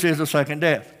 This is the second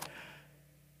death.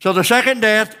 So the second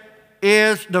death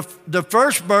is the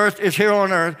first birth is here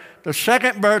on earth. The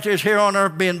second birth is here on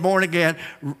earth, being born again,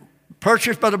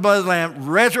 purchased by the blood of the Lamb,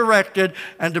 resurrected,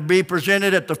 and to be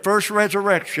presented at the first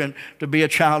resurrection to be a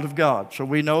child of God. So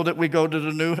we know that we go to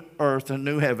the new earth and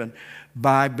new heaven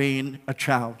by being a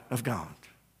child of God.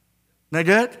 Isn't that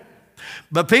good?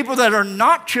 But people that are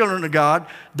not children of God,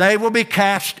 they will be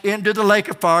cast into the lake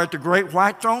of fire at the great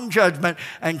white throne judgment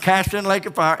and cast in the lake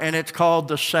of fire, and it's called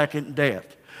the second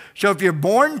death. So if you're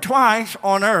born twice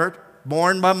on earth,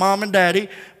 born by mom and daddy,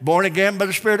 born again by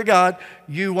the Spirit of God,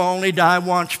 you will only die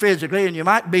once physically, and you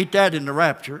might beat that in the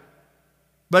rapture.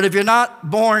 But if you're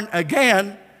not born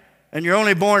again, and you're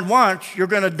only born once, you're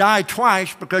going to die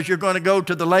twice because you're going to go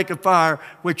to the lake of fire,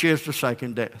 which is the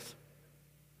second death.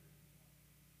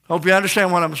 Hope you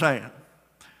understand what I'm saying.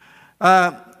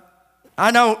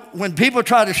 I know when people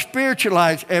try to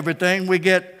spiritualize everything, we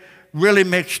get really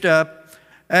mixed up,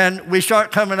 and we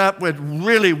start coming up with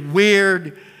really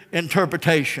weird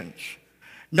interpretations.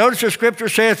 Notice the scripture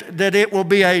says that it will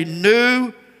be a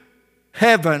new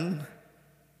heaven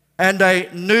and a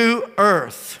new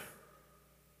earth.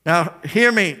 Now, hear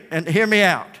me and hear me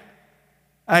out.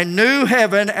 A new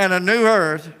heaven and a new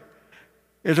earth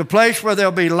is a place where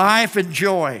there'll be life and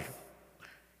joy.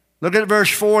 Look at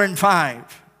verse 4 and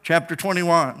 5, chapter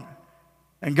 21.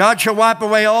 And God shall wipe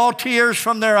away all tears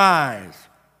from their eyes.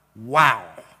 Wow.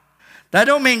 That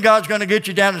don't mean God's going to get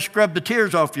you down and scrub the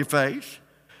tears off your face.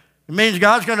 It means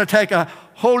God's going to take a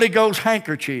Holy Ghost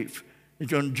handkerchief. He's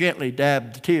going to gently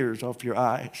dab the tears off your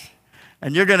eyes.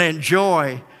 And you're going to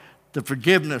enjoy the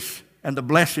forgiveness and the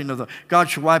blessing of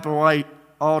God shall wipe away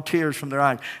all tears from their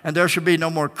eyes. And there shall be no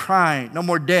more crying, no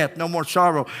more death, no more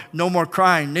sorrow, no more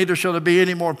crying. Neither shall there be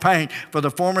any more pain, for the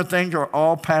former things are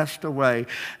all passed away.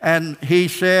 And he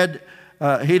said,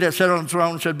 he that sat on the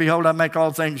throne said, behold, I make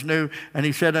all things new. And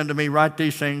he said unto me, write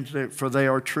these things, for they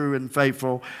are true and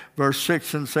faithful. Verse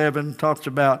 6 and 7 talks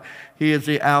about he is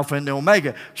the Alpha and the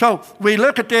Omega. So we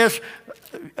look at this.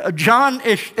 John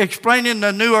is explaining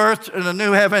the new earth and the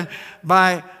new heaven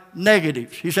by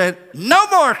negatives. He said, no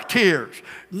more tears,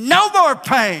 no more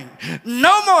pain,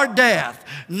 no more death,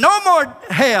 no more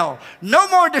hell, no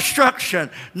more destruction,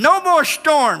 no more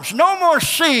storms, no more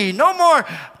sea, no more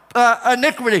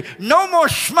iniquity, no more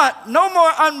smut, no more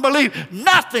unbelief,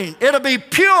 nothing. It'll be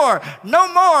pure.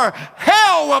 No more.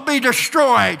 Hell will be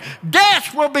destroyed.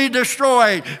 Death will be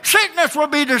destroyed. Sickness will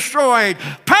be destroyed.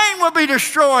 Pain will be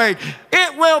destroyed.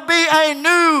 It will be a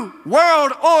new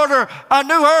world order, a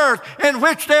new earth in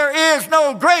which there is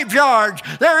no graveyards,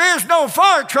 there is no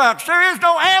fire trucks, there is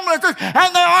no ambulances,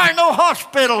 and there are no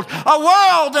hospitals. A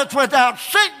world that's without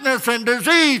sickness and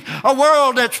disease, a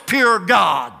world that's pure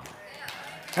God.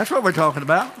 That's what we're talking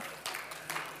about.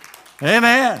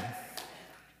 Amen.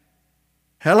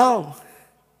 Hello.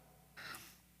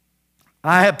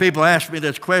 I have people ask me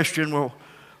this question, well,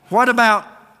 what about,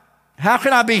 how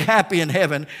can I be happy in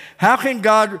heaven? How can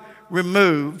God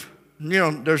remove,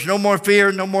 there's no more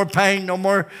fear, no more pain, no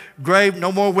more grave,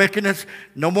 no more wickedness,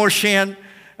 no more sin.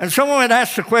 And someone would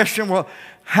ask the question, well,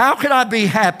 how could I be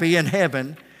happy in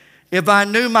heaven if I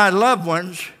knew my loved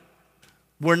ones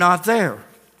were not there?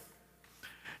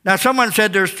 Now, someone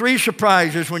said there's 3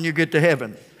 surprises when you get to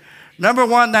heaven. Number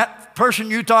 1, that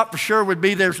person you thought for sure would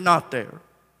be there's not there.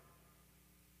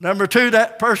 Number 2,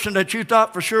 that person that you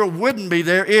thought for sure wouldn't be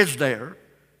there is there.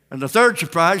 And the 3rd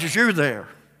surprise is you're there.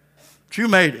 You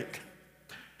made it.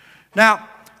 Now,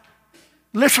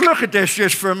 let's look at this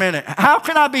just for a minute. How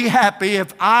can I be happy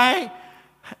if I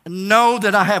know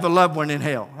that I have a loved one in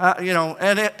hell?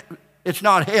 And it's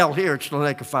not hell here, it's the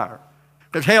lake of fire.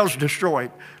 Because hell's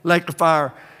destroyed. Lake of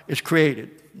fire is created.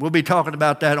 We'll be talking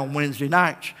about that on Wednesday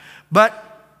nights. But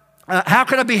how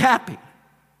can I be happy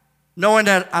knowing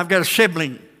that I've got a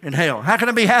sibling in hell? How can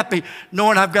I be happy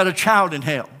knowing I've got a child in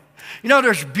hell?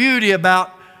 There's beauty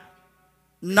about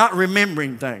not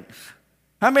remembering things.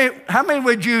 How many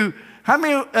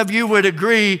of you would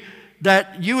agree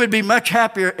that you would be much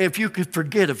happier if you could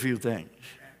forget a few things?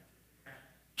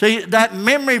 See, that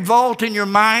memory vault in your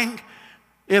mind,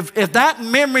 if that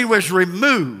memory was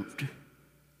removed,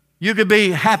 you could be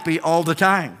happy all the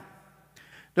time.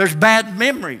 There's bad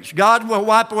memories. God will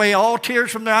wipe away all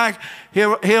tears from their eyes.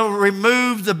 He'll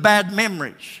remove the bad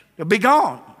memories. They'll be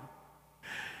gone.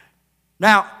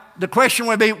 Now, the question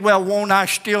would be, well, won't I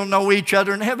still know each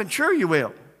other in heaven? Sure you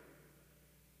will.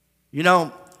 You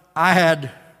know, I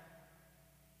had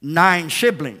 9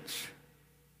 siblings,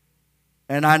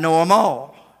 and I know them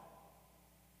all.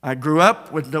 I grew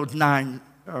up with those 9,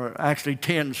 or actually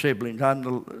 10 siblings. I'm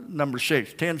the number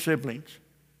 6, 10 siblings.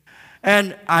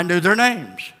 And I knew their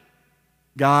names.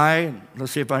 Guy, and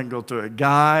let's see if I can go through it.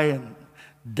 Guy and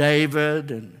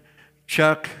David and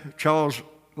Chuck, Charles,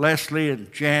 Leslie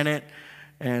and Janet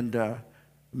and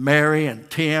Mary and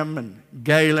Tim and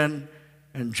Galen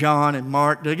and John and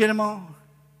Mark. Did I get them all?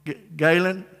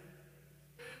 Galen?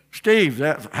 Steve,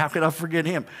 how could I forget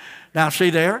him? Now, see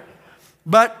there?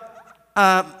 But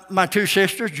my 2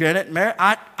 sisters, Janet and Mary,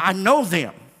 I know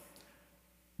them.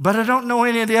 But I don't know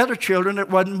any of the other children that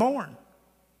wasn't born.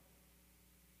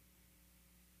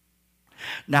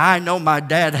 Now, I know my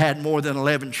dad had more than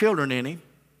 11 children in him.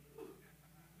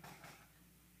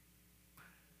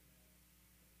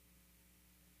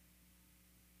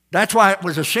 That's why it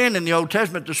was a sin in the Old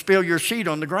Testament to spill your seed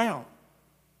on the ground.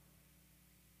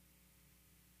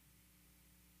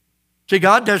 See,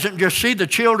 God doesn't just see the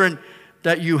children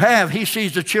that you have. He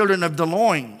sees the children of the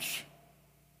loins.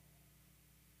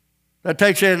 That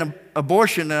takes an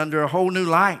abortion under a whole new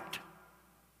light.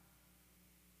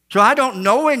 So I don't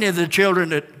know any of the children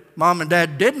that mom and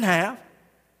dad didn't have.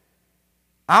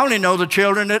 I only know the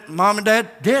children that mom and dad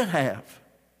did have.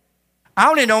 I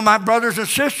only know my brothers and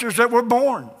sisters that were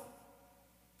born.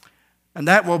 And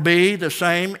that will be the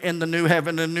same in the new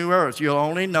heaven and new earth. You'll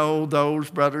only know those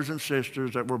brothers and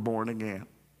sisters that were born again.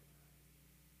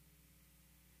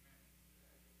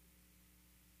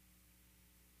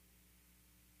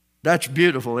 That's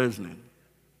beautiful, isn't it?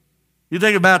 You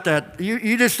think about that.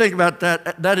 You just think about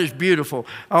that. That is beautiful.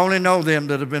 I only know them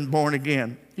that have been born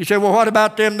again. You say, well, what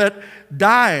about them that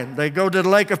die and they go to the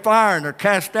lake of fire and they're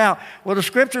cast out? Well, the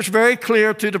Scripture's very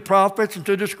clear through the prophets and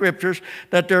through the Scriptures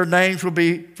that their names will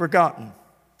be forgotten,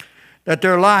 that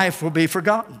their life will be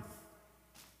forgotten.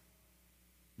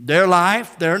 Their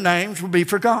life, their names will be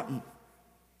forgotten.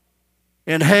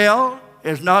 And hell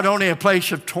is not only a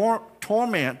place of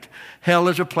torment, hell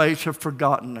is a place of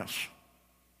forgottenness,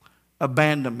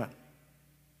 abandonment.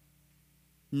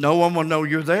 No one will know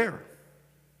you're there.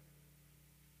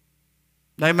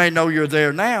 They may know you're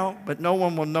there now, but no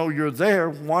one will know you're there.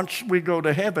 Once we go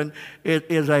to heaven, it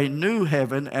is a new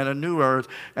heaven and a new earth,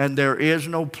 and there is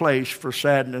no place for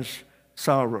sadness,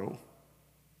 sorrow.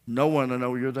 No one will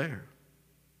know you're there.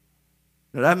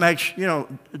 Now that makes,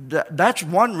 that's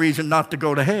one reason not to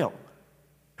go to hell.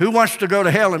 Who wants to go to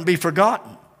hell and be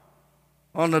forgotten?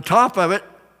 On the top of it,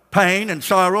 pain and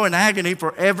sorrow and agony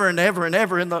forever and ever and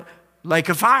ever in the lake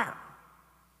of fire.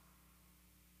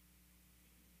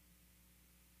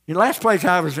 The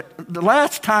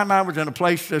last time I was in a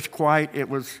place this quiet, it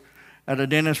was at a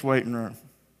dentist waiting room.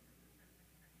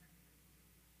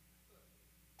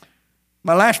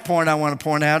 My last point I want to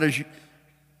point out is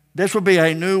this will be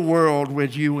a new world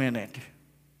with you in it.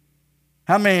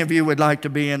 How many of you would like to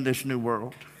be in this new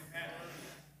world?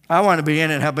 I want to be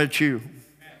in it. How about you?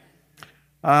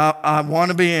 I want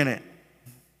to be in it.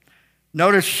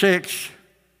 Notice 6.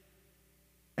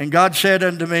 And God said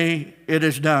unto me, it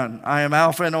is done. I am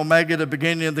Alpha and Omega, the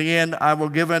beginning and the end. I will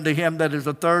give unto him that is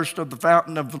athirst of the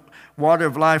fountain of water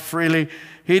of life freely.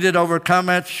 He that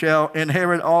overcometh shall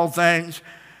inherit all things.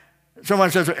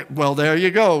 Someone says, well, there you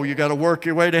go. You got to work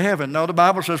your way to heaven. No, the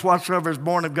Bible says, whatsoever is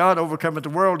born of God overcometh the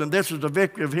world, and this is the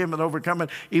victory of him that overcometh,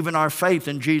 even our faith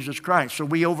in Jesus Christ. So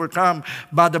we overcome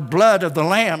by the blood of the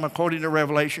Lamb, according to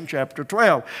Revelation chapter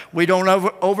 12. We don't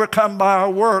overcome by our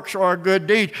works or our good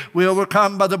deeds. We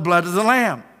overcome by the blood of the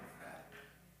Lamb.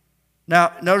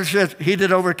 Now, notice this, he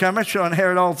that overcometh shall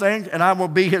inherit all things, and I will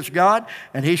be his God,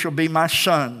 and he shall be my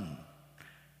son.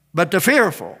 But the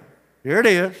fearful, here it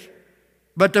is,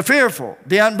 but the fearful,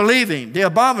 the unbelieving, the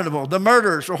abominable, the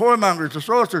murderers, the whoremongers, the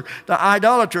sorcerers, the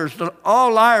idolaters,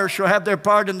 all liars shall have their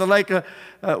part in the lake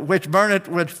which burneth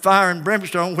with fire and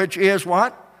brimstone, which is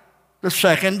what? The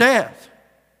second death.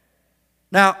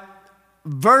 Now,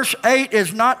 verse 8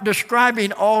 is not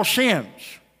describing all sins.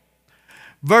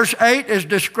 Verse 8 is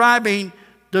describing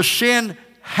the sin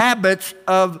habits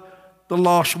of the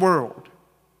lost world.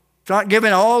 It's not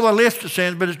giving all the list of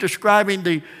sins, but it's describing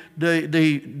the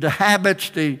habits,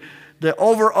 the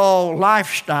overall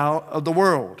lifestyle of the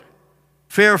world.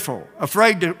 Fearful,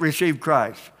 afraid to receive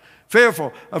Christ.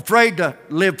 Fearful, afraid to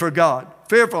live for God.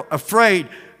 Fearful, afraid,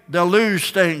 they'll lose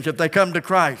things if they come to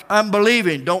Christ.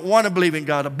 Unbelieving, don't want to believe in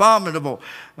God. Abominable,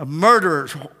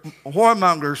 murderers,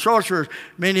 whoremongers, sorcerers,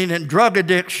 meaning in drug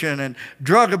addiction and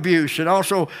drug abuse, and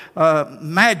also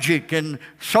magic and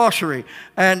sorcery,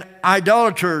 and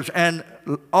idolaters, and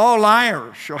all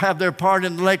liars shall have their part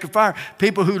in the lake of fire.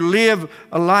 People who live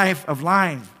a life of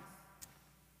lying.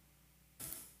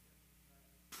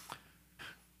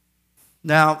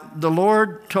 Now, the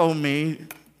Lord told me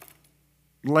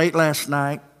late last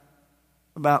night,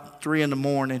 about 3 in the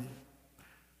morning,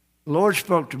 the Lord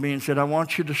spoke to me and said, I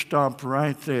want you to stop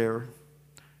right there.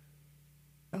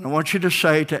 And I want you to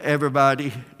say to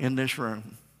everybody in this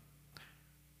room,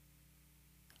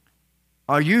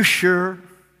 are you sure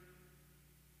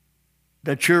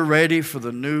that you're ready for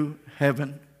the new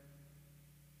heaven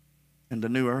and the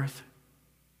new earth?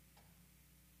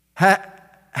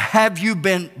 Have you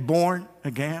been born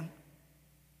again?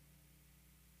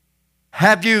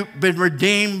 Have you been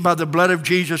redeemed by the blood of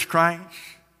Jesus Christ?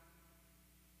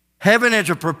 Heaven is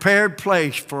a prepared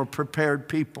place for a prepared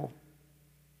people.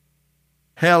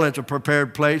 Hell is a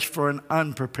prepared place for an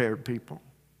unprepared people.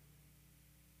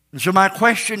 And so my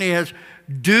question is,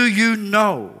 do you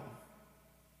know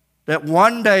that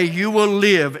one day you will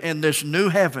live in this new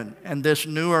heaven and this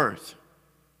new earth?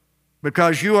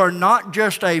 Because you are not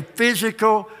just a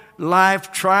physical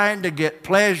life trying to get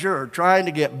pleasure or trying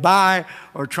to get by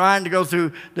or trying to go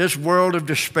through this world of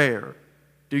despair.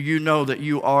 Do you know that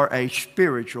you are a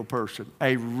spiritual person,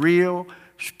 a real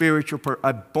spiritual person,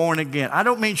 a born again? I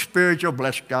don't mean spiritual,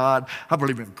 bless God, I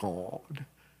believe in God.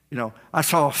 You know, I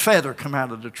saw a feather come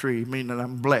out of the tree, meaning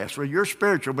I'm blessed. Well, you're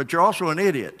spiritual, but you're also an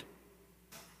idiot.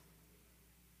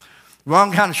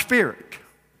 Wrong kind of spirit.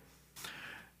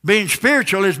 Being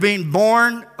spiritual is being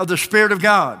born of the Spirit of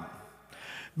God.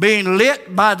 Being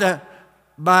lit by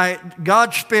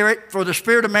God's Spirit, for the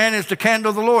Spirit of man is the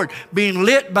candle of the Lord. Being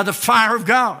lit by the fire of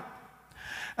God.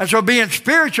 And so being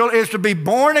spiritual is to be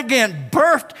born again,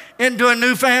 birthed into a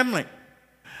new family.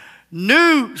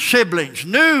 New siblings,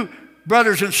 new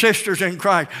brothers and sisters in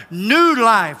Christ. New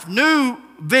life, new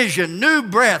vision, new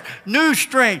breath, new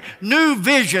strength, new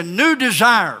vision, new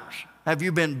desires. Have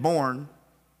you been born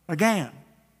again?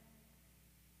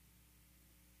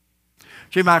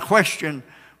 See, my question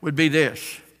would be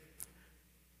this.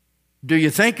 Do you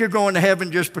think you're going to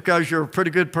heaven just because you're a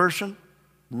pretty good person?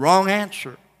 Wrong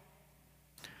answer.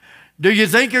 Do you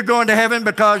think you're going to heaven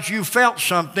because you felt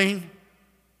something?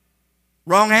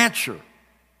 Wrong answer.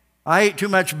 I ate too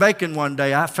much bacon one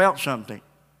day. I felt something.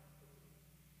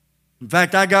 In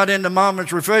fact, I got into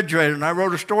Mama's refrigerator and I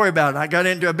wrote a story about it. I got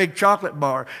into a big chocolate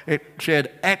bar. It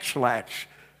said X-Lax,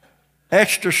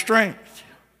 extra strength.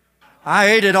 I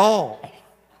ate it all.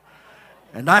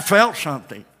 And I felt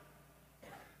something.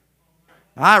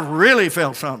 I really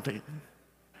felt something.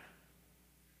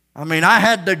 I mean, I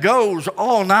had the goes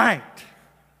all night.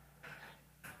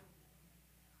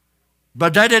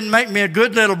 But that didn't make me a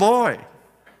good little boy.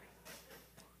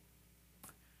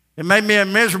 It made me a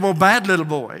miserable, bad little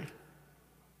boy.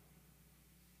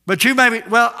 But you may be,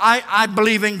 well, I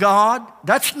believe in God.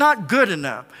 That's not good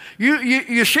enough.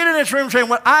 You sit in this room saying,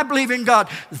 well, I believe in God.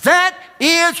 That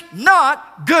is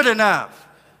not good enough.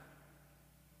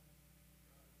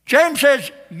 James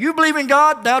says, you believe in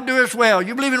God, thou doest well.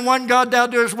 You believe in one God, thou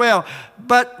doest well.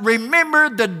 But remember,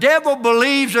 the devil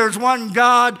believes there's one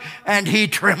God and he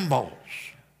trembles.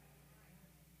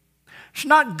 It's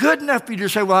not good enough for you to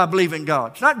say, well, I believe in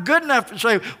God. It's not good enough to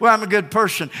say, well, I'm a good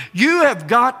person. You have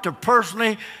got to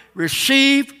personally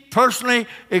receive, personally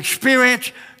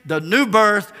experience the new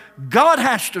birth. God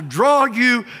has to draw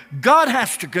you. God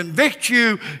has to convict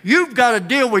you. You've got to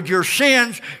deal with your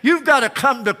sins. You've got to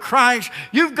come to Christ.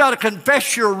 You've got to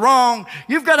confess you're wrong.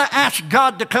 You've got to ask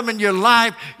God to come in your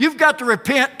life. You've got to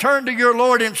repent, turn to your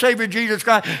Lord and Savior Jesus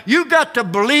Christ. You've got to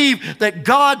believe that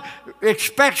God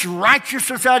expects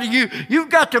righteousness out of you.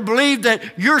 You've got to believe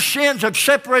that your sins have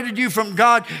separated you from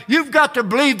God. You've got to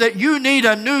believe that you need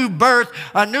a new birth,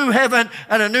 a new heaven,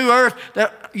 and a new earth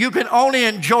that you can only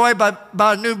enjoy by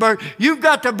a new birth. You've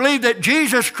got to believe that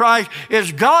Jesus Christ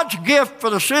is God's gift for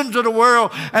the sins of the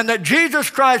world and that Jesus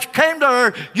Christ came to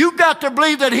earth. You've got to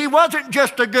believe that he wasn't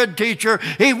just a good teacher.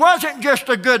 He wasn't just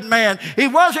a good man. He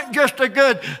wasn't just a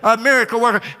good miracle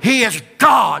worker. He is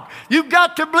God. You've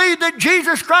got to believe that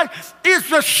Jesus Christ is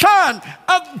the Son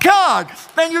of God.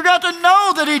 And you've got to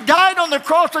know that he died on the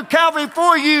cross of Calvary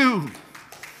for you.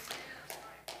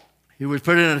 He was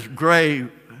put in a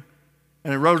grave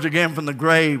and he rose again from the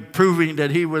grave, proving that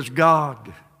he was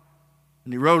God.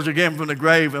 And he rose again from the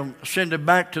grave and ascended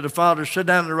back to the Father, sat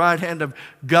down at the right hand of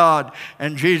God.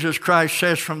 And Jesus Christ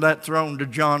says from that throne to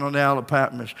John on the Isle of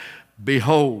Patmos,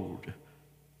 behold,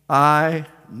 I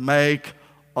make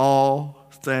all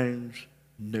things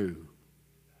new.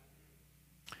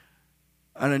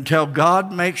 And until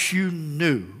God makes you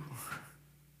new,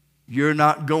 you're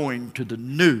not going to the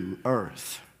new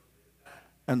earth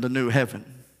and the new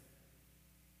heaven.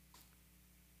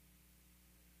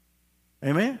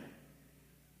 Amen?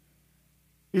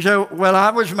 You say, well, I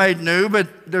was made new, but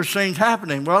there's things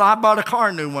happening. Well, I bought a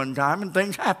car new one time and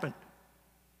things happened.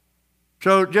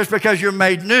 So just because you're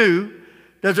made new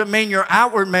doesn't mean your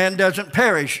outward man doesn't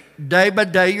perish. Day by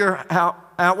day, your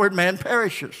outward man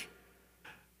perishes.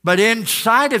 But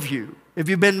inside of you, if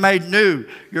you've been made new,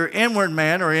 your inward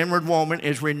man or inward woman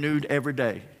is renewed every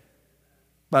day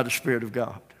by the Spirit of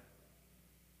God.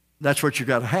 That's what you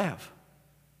got to have.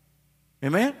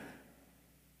 Amen?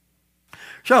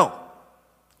 So,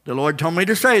 the Lord told me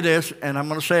to say this, and I'm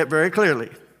going to say it very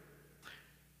clearly.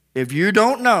 If you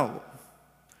don't know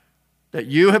that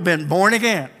you have been born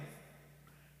again,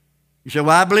 you say,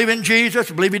 well, I believe in Jesus,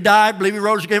 I believe He died, I believe He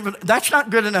rose again. That's not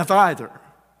good enough either.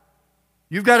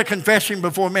 You've got to confess Him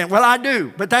before men. Well, I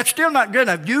do, but that's still not good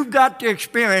enough. You've got to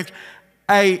experience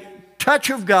a touch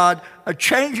of God, a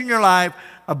change in your life,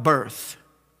 a birth.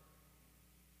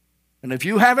 And if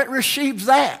you haven't received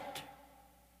that,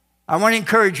 I want to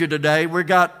encourage you today. We've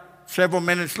got several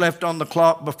minutes left on the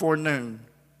clock before noon.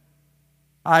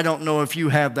 I don't know if you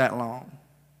have that long.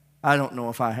 I don't know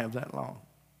if I have that long.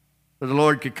 But the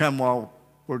Lord could come while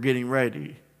we're getting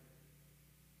ready.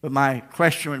 But my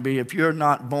question would be, if you're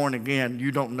not born again,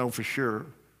 you don't know for sure.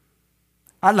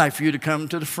 I'd like for you to come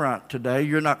to the front today.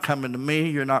 You're not coming to me.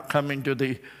 You're not coming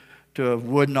to a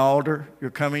wooden altar.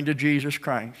 You're coming to Jesus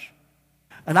Christ.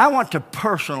 And I want to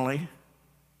personally,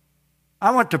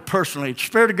 the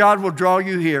Spirit of God will draw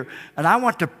you here, and I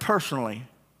want to personally,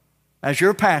 as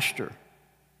your pastor,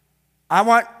 I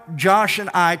want Josh and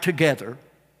I together.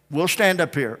 We'll stand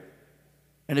up here.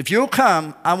 And if you'll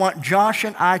come, I want Josh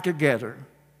and I together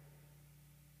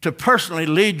to personally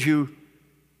lead you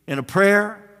in a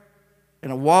prayer,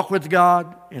 in a walk with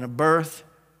God, in a birth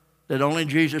that only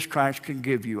Jesus Christ can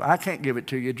give you. I can't give it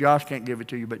to you. Josh can't give it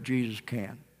to you, but Jesus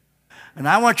can. And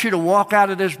I want you to walk out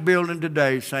of this building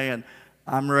today saying,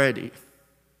 I'm ready.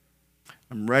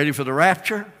 I'm ready for the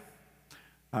rapture.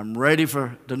 I'm ready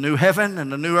for the new heaven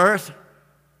and the new earth.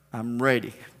 I'm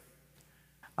ready.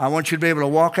 I want you to be able to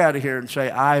walk out of here and say,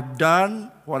 I've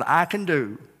done what I can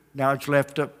do. Now it's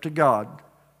left up to God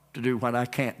to do what I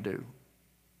can't do.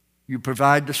 You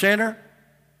provide the sinner,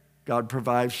 God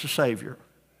provides the Savior.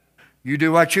 You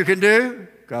do what you can do,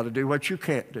 God will do what you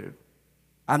can't do.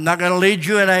 I'm not going to lead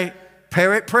you in a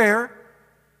parrot prayer,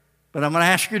 but I'm going to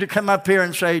ask you to come up here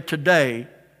and say, today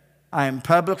I am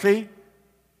publicly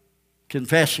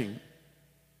confessing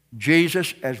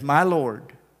Jesus as my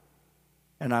Lord,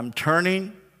 and I'm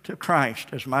turning to Christ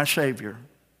as my Savior,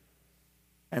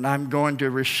 and I'm going to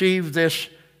receive this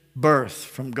birth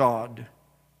from God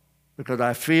because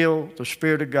I feel the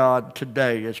Spirit of God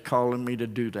today is calling me to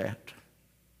do that.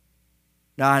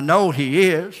 Now, I know He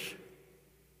is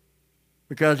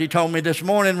because He told me this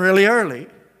morning really early,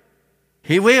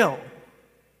 He will.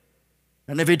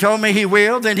 And if He told me He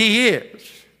will, then He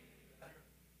is.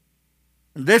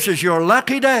 And this is your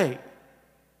lucky day.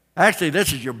 Actually,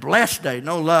 this is your blessed day,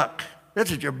 no luck. This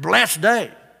is your blessed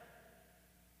day.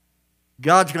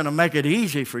 God's going to make it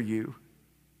easy for you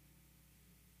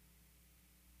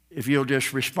if you'll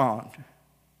just respond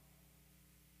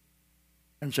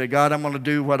and say, God, I'm going to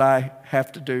do what I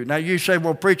have to do. Now you say,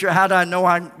 well, preacher, how do I know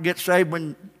I get saved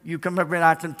when you come up here and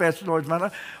I confess the Lord's my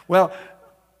life? Well,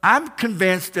 I'm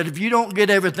convinced that if you don't get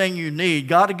everything you need,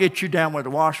 God will get you down with a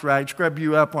wash rag, scrub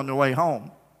you up on the way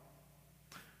home.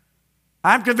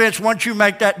 I'm convinced once you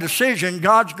make that decision,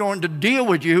 God's going to deal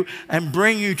with you and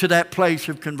bring you to that place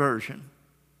of conversion.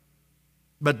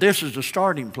 But this is the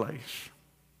starting place.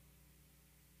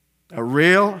 A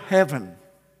real heaven,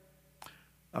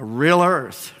 a real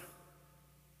earth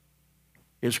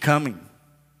is coming.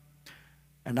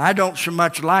 And I don't so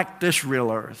much like this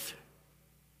real earth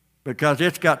because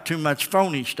it's got too much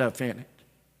phony stuff in it.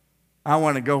 I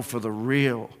want to go for the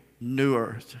real new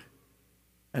earth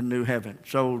and new heaven.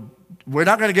 So we're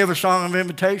not going to give a song of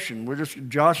invitation.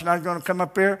 Josh and I are going to come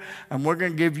up here and we're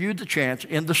going to give you the chance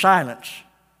in the silence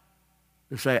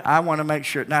to say, I want to make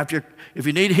sure. Now, if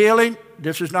you need healing,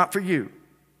 this is not for you.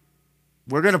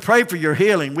 We're going to pray for your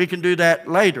healing. We can do that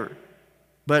later.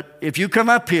 But if you come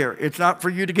up here, it's not for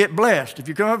you to get blessed. If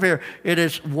you come up here, it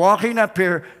is walking up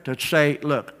here to say,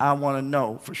 look, I want to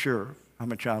know for sure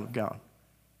I'm a child of God.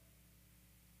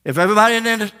 If everybody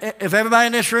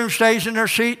in this room stays in their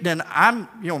seat, then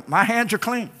my hands are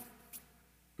clean.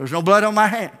 There's no blood on my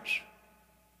hands.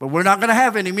 But we're not going to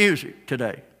have any music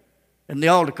today. in the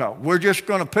altar call. We're just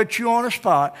going to put you on a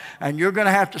spot, and you're going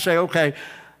to have to say, okay,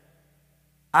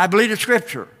 I believe the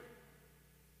Scripture.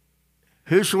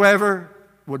 Whosoever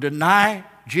will deny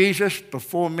Jesus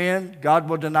before men, God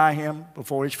will deny him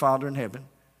before his Father in heaven.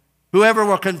 Whoever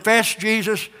will confess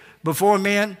Jesus before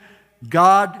men,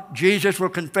 God, Jesus, will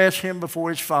confess him before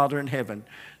his Father in heaven.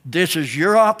 This is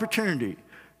your opportunity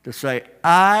to say,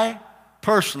 I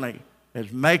personally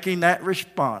is making that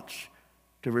response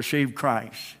to receive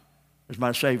Christ as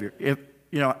my Savior. If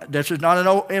this is not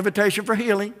an invitation for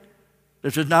healing.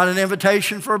 This is not an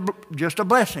invitation for just a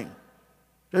blessing.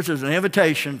 This is an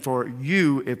invitation for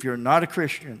you, if you're not a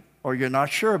Christian or you're not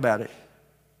sure about it,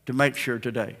 to make sure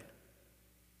today.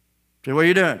 So what are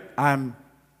you doing? I'm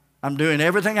doing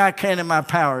everything I can in my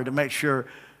power to make sure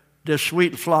this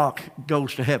sweet flock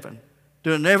goes to heaven.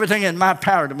 Doing everything in my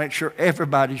power to make sure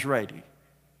everybody's ready.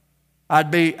 I'd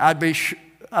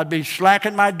be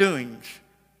slacking my doings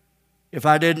if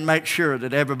I didn't make sure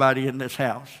that everybody in this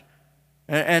house.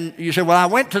 And you say, well, I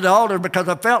went to the altar because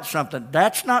I felt something.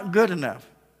 That's not good enough.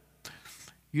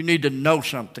 You need to know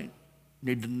something.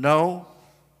 You need to know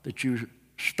that you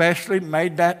specially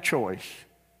made that choice,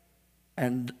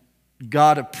 and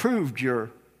God approved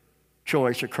your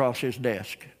choice across his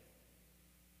desk.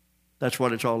 That's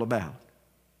what it's all about.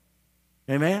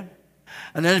 Amen?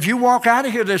 And then if you walk out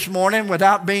of here this morning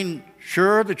without being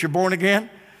sure that you're born again,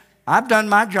 I've done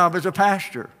my job as a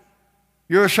pastor.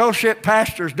 Your associate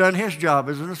pastor's done his job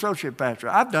as an associate pastor.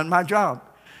 I've done my job.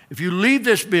 If you leave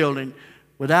this building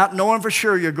without knowing for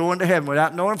sure you're going to heaven,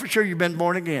 without knowing for sure you've been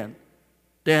born again,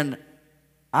 then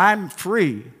I'm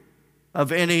free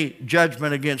of any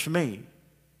judgment against me.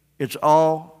 It's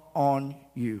all on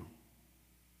you.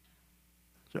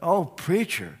 So, oh,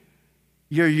 preacher,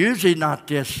 you're usually not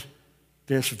this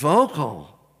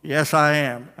vocal. Yes, I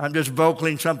am. I'm just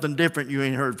vocaling something different you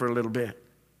ain't heard for a little bit.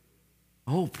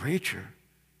 Oh, preacher,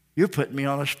 you're putting me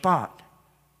on a spot.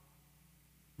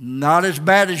 Not as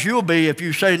bad as you'll be if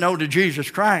you say no to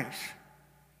Jesus Christ.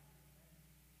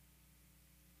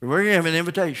 We're going to have an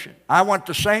invitation. I want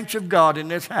the saints of God in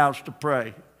this house to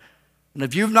pray. And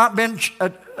if you've not been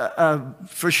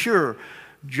for sure,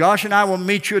 Josh and I will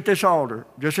meet you at this altar,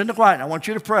 just in the quiet. I want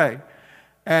you to pray.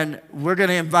 And we're going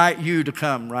to invite you to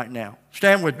come right now.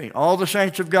 Stand with me. All the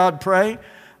saints of God pray.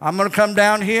 I'm going to come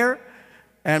down here,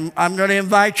 and I'm going to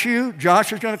invite you.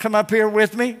 Josh is going to come up here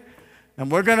with me,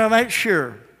 and we're going to make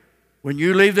sure when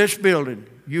you leave this building,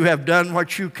 you have done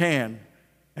what you can,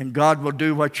 and God will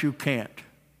do what you can't.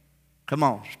 Come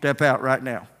on, step out right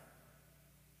now.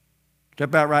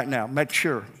 Step out right now. Make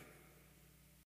sure.